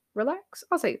is just relax.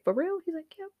 I was like, for real? He's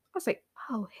like, yeah. I was like,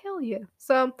 oh hell yeah.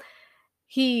 So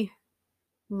he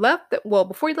left the well,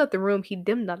 before he left the room, he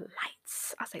dimmed the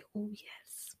lights. I was like, "Oh,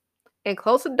 yes." And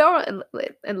closed the door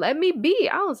and let me be.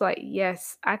 I was like,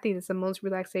 "Yes, I think it's the most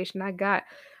relaxation I got."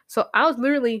 So I was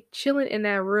literally chilling in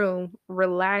that room,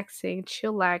 relaxing,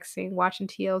 chillaxing, watching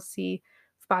TLC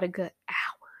for about a good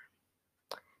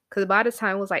hour. Because by the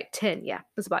time it was like 10, yeah,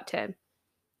 it was about 10.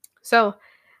 So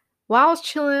while I was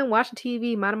chilling, watching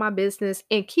TV, minding my business,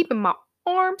 and keeping my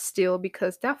arm still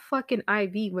because that fucking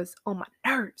IV was on my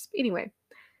nerves. Anyway,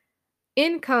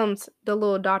 in comes the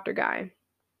little doctor guy.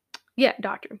 Yeah,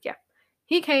 doctor. Yeah.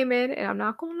 He came in, and I'm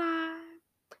not gonna lie,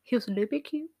 he was a little bit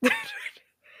cute.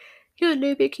 He was a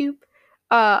little bit cute.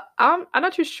 I'm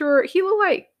not too sure. He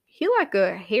like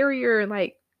a hairier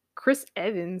like Chris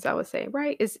Evans, I would say,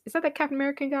 right? Is that Captain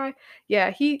American guy?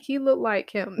 Yeah, he looked like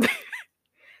him. A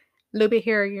little bit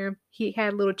hairier. He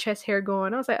had a little chest hair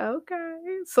going. I was like, okay.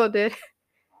 So then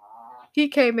he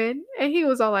came in, and he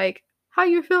was all like, "How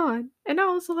you feeling?" And I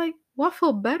was like, "Well, I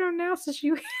feel better now since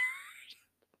you."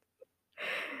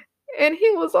 And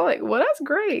he was all like, "Well, that's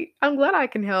great. I'm glad I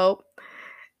can help."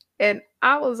 And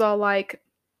I was all like,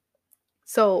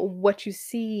 "So what you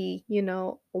see,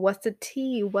 what's the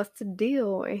tea? What's the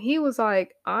deal?" And he was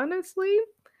like, "Honestly,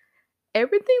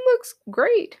 everything looks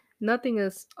great. Nothing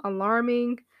is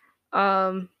alarming.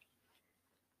 Um,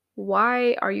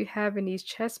 why are you having these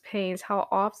chest pains? How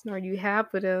often are you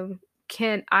having them?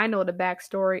 Can I know the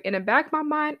backstory?" In the back of my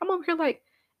mind, I'm over here like,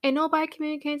 ain't nobody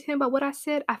communicating to him about what I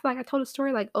said. I feel like I told the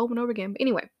story like over and over again. But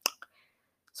anyway,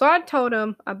 so I told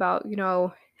him about,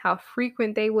 how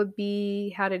frequent they would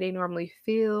be, how do they normally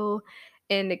feel.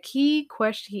 And the key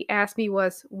question he asked me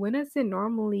was, when does it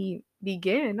normally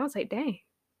begin? I was like, dang,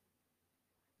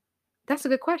 that's a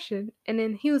good question. And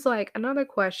then he was like, another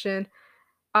question,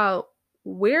 uh,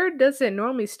 where does it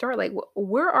normally start? Like,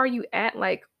 where are you at?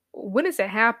 Like, when is it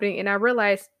happening? And I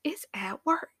realized it's at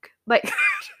work. Like,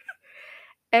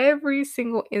 every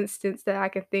single instance that I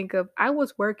can think of, I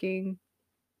was working,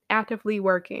 actively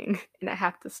working, and I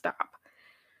have to stop.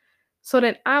 So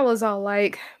then I was all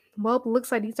like, well, it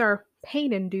looks like these are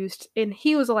pain induced. And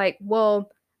he was like, well,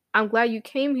 I'm glad you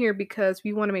came here because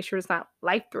we want to make sure it's not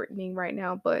life threatening right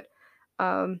now, but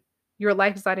um, your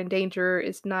life is not in danger.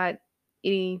 It's not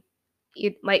any,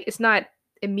 it's not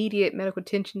immediate medical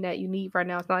attention that you need right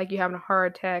now. It's not like you're having a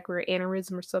heart attack or an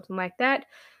aneurysm or something like that.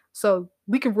 So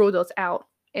we can rule those out.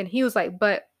 And he was like,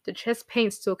 but the chest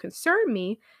pain still concern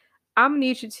me. I'm gonna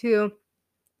need you to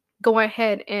go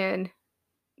ahead and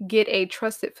get a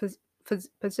trusted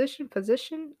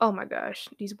physician. Oh my gosh,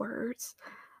 these words.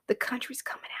 The country's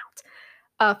coming out.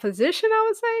 A physician, I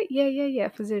would say. Yeah,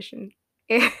 physician.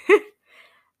 And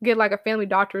get like a family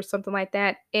doctor or something like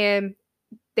that, and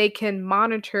they can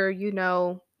monitor,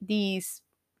 these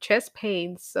chest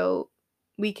pains, so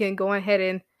we can go ahead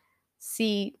and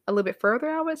see a little bit further,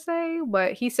 I would say.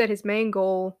 But he said his main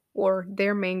goal, or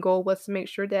their main goal, was to make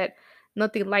sure that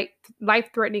nothing like life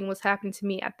threatening was happening to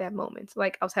me at that moment.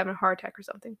 Like I was having a heart attack or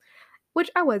something,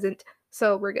 which I wasn't.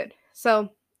 So we're good. So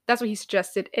that's what he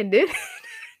suggested. And then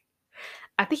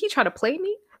I think he tried to play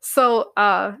me. So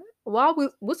while we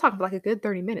was talking for like a good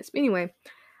 30 minutes. But anyway,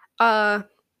 uh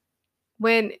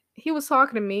when he was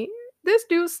talking to me, this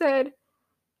dude said,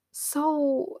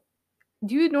 "So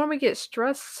do you normally get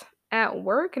stressed at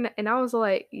work?" And I was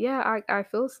like, "Yeah, I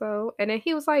feel so." And then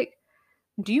he was like,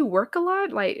 "Do you work a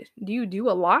lot? Like, do you do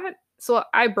a lot?" So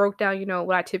I broke down,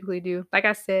 what I typically do. Like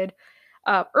I said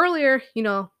earlier,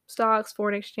 stocks,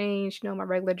 foreign exchange, my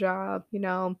regular job,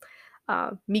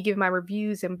 me giving my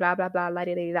reviews and blah, blah, blah, la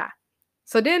da da da.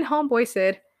 So then Homeboy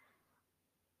said,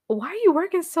 "Why are you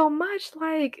working so much?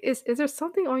 Like, is there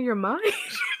something on your mind?"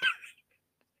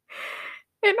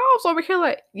 And I was over here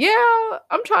like, "Yeah,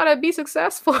 I'm trying to be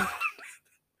successful."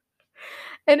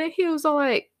 And then he was all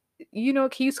like, can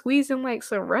you squeeze in like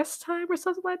some rest time or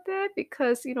something like that?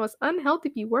 Because, it's unhealthy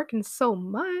to be working so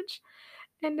much.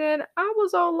 And then I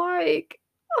was all like,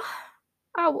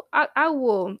 I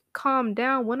will calm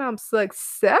down when I'm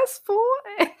successful.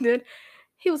 And then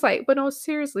he was like, but no,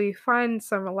 seriously, find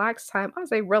some relaxed time. I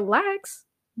was like, relax?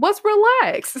 What's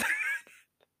relax?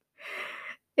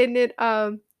 And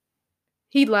then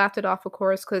he laughed it off, of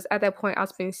course, because at that point I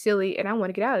was being silly and I want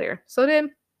to get out of there. So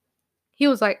then he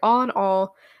was like, all in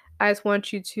all, I just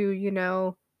want you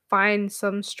to, find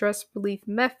some stress relief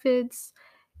methods,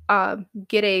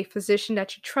 get a physician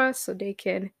that you trust so they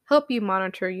can help you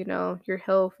monitor, your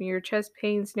health and your chest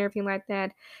pains and everything like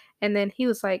that. And then he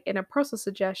was like, in a personal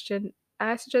suggestion,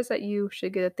 I suggest that you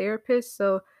should get a therapist.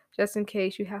 So just in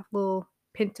case you have little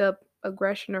pent up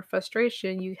aggression or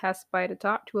frustration, you have somebody to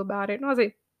talk to about it. And I was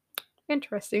like,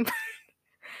 interesting.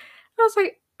 I was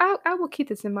like, I will keep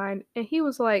this in mind. And he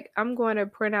was like, I'm going to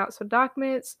print out some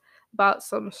documents about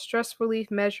some stress relief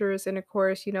measures. And of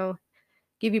course,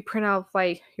 give you print out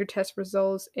like your test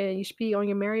results and you should be on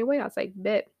your merry way. I was like,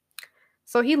 bet.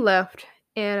 So he left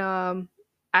and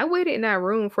I waited in that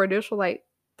room for additional like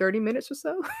 30 minutes or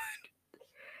so.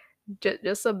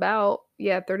 just about,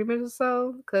 yeah, 30 minutes or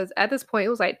so. Because at this point it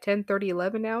was like 10:30,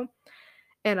 11 now.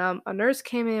 And a nurse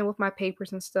came in with my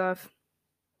papers and stuff.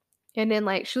 And then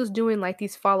like she was doing like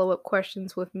these follow-up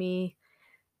questions with me.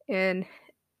 And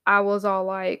I was all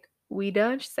like, we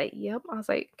done? She said, yep. I was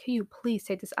like, can you please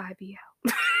take this IV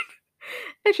out?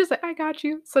 And she's like, I got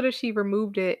you. So then she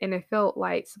removed it and it felt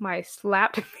like somebody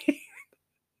slapped me.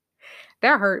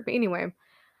 That hurt. But anyway,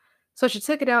 so she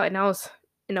took it out and I was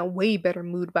in a way better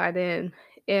mood by then.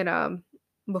 And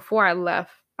before I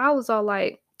left, I was all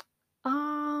like,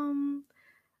 um,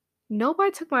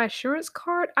 nobody took my insurance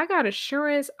card. I got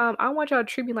insurance. I want y'all to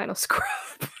treat me like no scrub.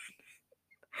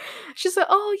 She said,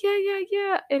 "Oh yeah, yeah,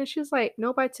 yeah," and she was like,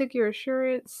 "Nobody took your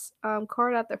insurance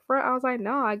card at the front." I was like,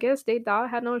 "No, I guess they thought I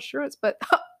had no insurance," but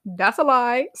that's a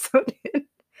lie. So then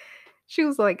she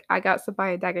was like, "I got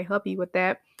somebody that can help you with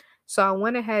that." So I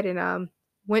went ahead and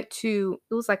went to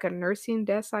it was like a nursing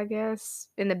desk, I guess,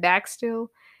 in the back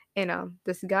still. And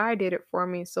this guy did it for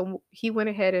me. So he went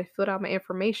ahead and filled out my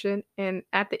information. And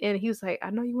at the end, he was like,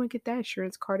 I know you want to get that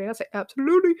insurance card. And I was like,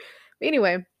 absolutely. But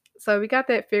anyway, so we got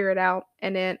that figured out.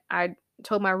 And then I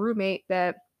told my roommate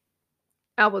that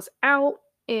I was out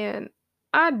and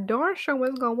I darn sure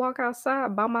wasn't going to walk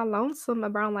outside by my lonesome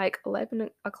around like 11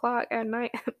 o'clock at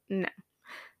night. No,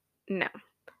 no.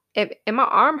 And my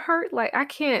arm hurt, like, I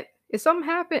can't if something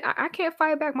happened, I can't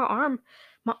fight back my arm,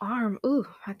 ooh,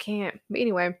 I can't. But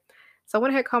anyway, so I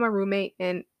went ahead and called my roommate,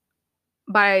 and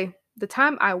by the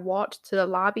time I walked to the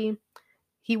lobby,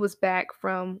 he was back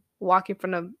from walking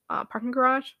from the, parking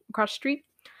garage across the street,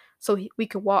 so we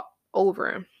could walk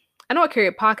over. I know I carry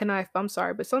a pocket knife, but I'm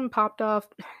sorry, but something popped off.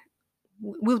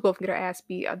 We was both gonna get our ass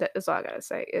beat, that's all I gotta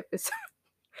say. If it's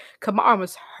 'cause my arm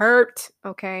was hurt,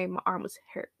 okay? My arm was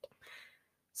hurt.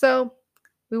 So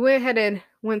we went ahead and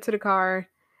went to the car,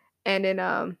 and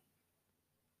then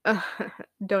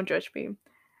don't judge me.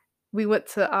 We went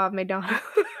to McDonald's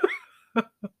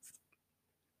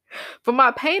for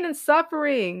my pain and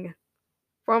suffering.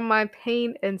 From my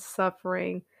pain and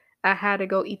suffering, I had to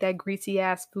go eat that greasy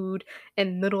ass food in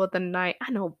the middle of the night.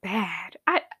 I know bad.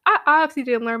 I obviously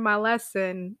didn't learn my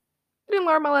lesson. I didn't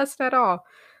learn my lesson at all.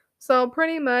 So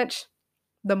pretty much,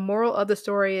 the moral of the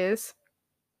story is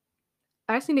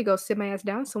I just need to go sit my ass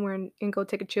down somewhere and go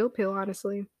take a chill pill,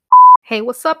 honestly. Hey,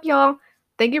 what's up, y'all?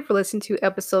 Thank you for listening to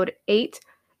episode 8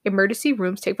 Emergency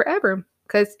Rooms Take Forever.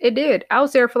 Because it did. I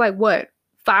was there for like what?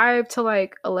 5 to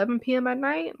like 11 p.m. at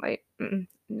night? Like,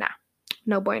 nah,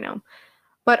 no bueno.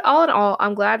 But all in all,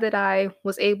 I'm glad that I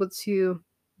was able to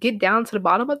get down to the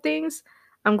bottom of things.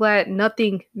 I'm glad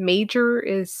nothing major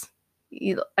is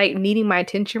like needing my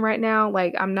attention right now.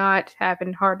 Like, I'm not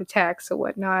having heart attacks or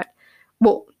whatnot.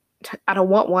 Well, I don't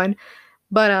want one.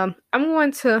 But I'm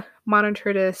going to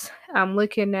monitor this. I'm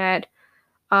looking at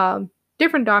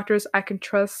different doctors I can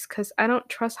trust because I don't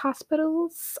trust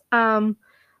hospitals.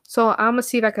 So I'm gonna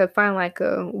see if I could find like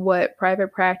a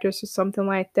private practice or something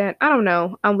like that. I don't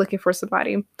know. I'm looking for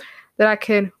somebody that I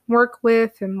can work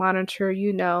with and monitor.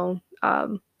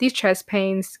 These chest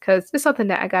pains because it's something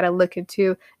that I gotta look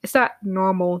into. It's not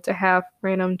normal to have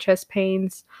random chest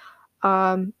pains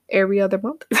every other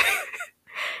month.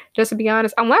 Just to be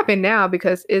honest, I'm laughing now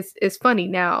because it's funny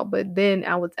now, but then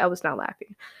I was not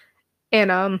laughing.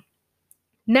 And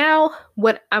now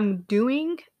what I'm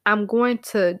doing, I'm going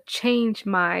to change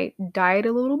my diet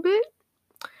a little bit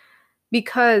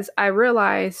because I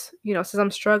realize, since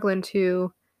I'm struggling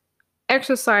to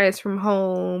exercise from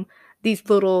home, these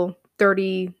little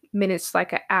 30 minutes,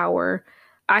 like an hour,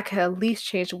 I could at least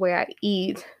change the way I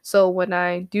eat. So when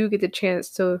I do get the chance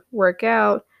to work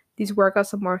out, these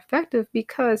workouts are more effective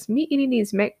because me eating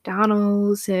these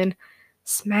McDonald's and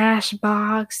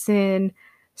Smashbox and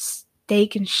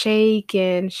Steak and Shake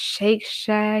and Shake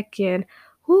Shack and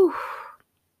whew,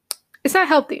 it's not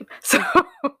healthy. So,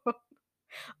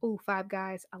 oh, Five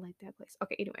Guys, I like that place.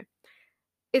 Okay, anyway,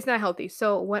 it's not healthy.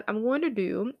 So what I'm going to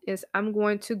do is I'm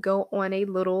going to go on a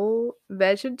little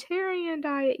vegetarian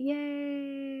diet.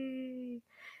 Yay!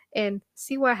 And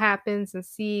see what happens and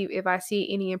see if I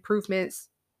see any improvements,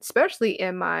 especially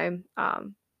in my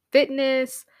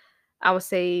fitness. I would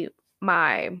say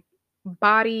my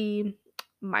body,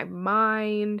 my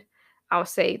mind. I would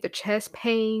say the chest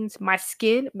pains, my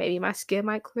skin. Maybe my skin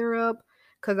might clear up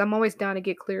because I'm always down to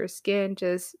get clearer skin.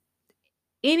 Just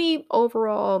any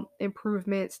overall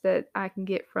improvements that I can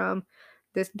get from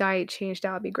this diet change,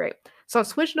 that would be great. So I'm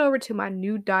switching over to my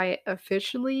new diet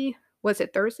officially. Was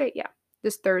it Thursday? Yeah,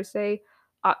 this Thursday,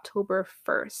 October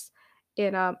 1st.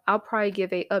 And I'll probably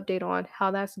give a update on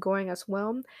how that's going as well.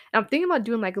 And I'm thinking about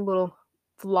doing like a little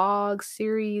vlog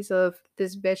series of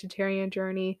this vegetarian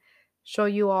journey, show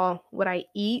you all what I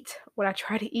eat, what I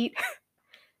try to eat,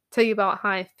 tell you about how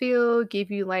I feel, give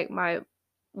you like my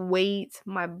weight,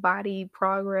 my body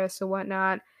progress or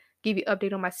whatnot, give you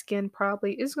update on my skin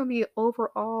probably. It's gonna be an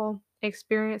overall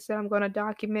experience that I'm gonna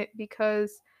document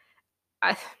because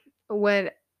I when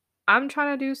I'm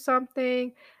trying to do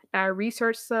something and I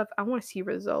research stuff, I want to see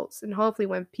results. And hopefully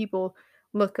when people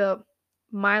look up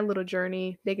my little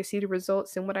journey, they can see the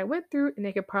results and what I went through and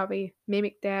they could probably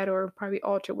mimic that or probably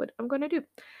alter what I'm gonna do.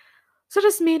 So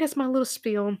that's me, that's my little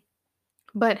spiel.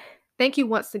 But thank you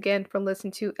once again for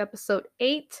listening to episode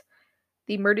 8.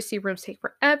 The emergency rooms take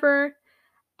forever.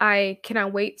 I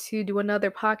cannot wait to do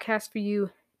another podcast for you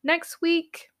next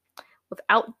week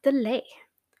without delay.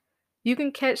 You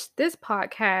can catch this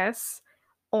podcast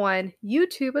on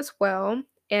YouTube as well.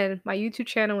 And my YouTube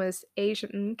channel is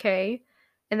Asian K.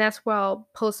 And that's where I'll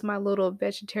post my little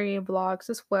vegetarian vlogs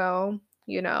as well.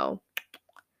 You know,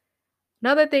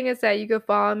 another thing is that you can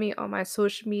follow me on my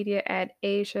social media at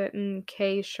Asia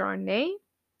K Charnay.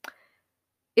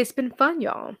 It's been fun,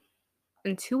 y'all.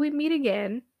 Until we meet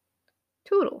again,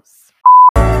 toodles.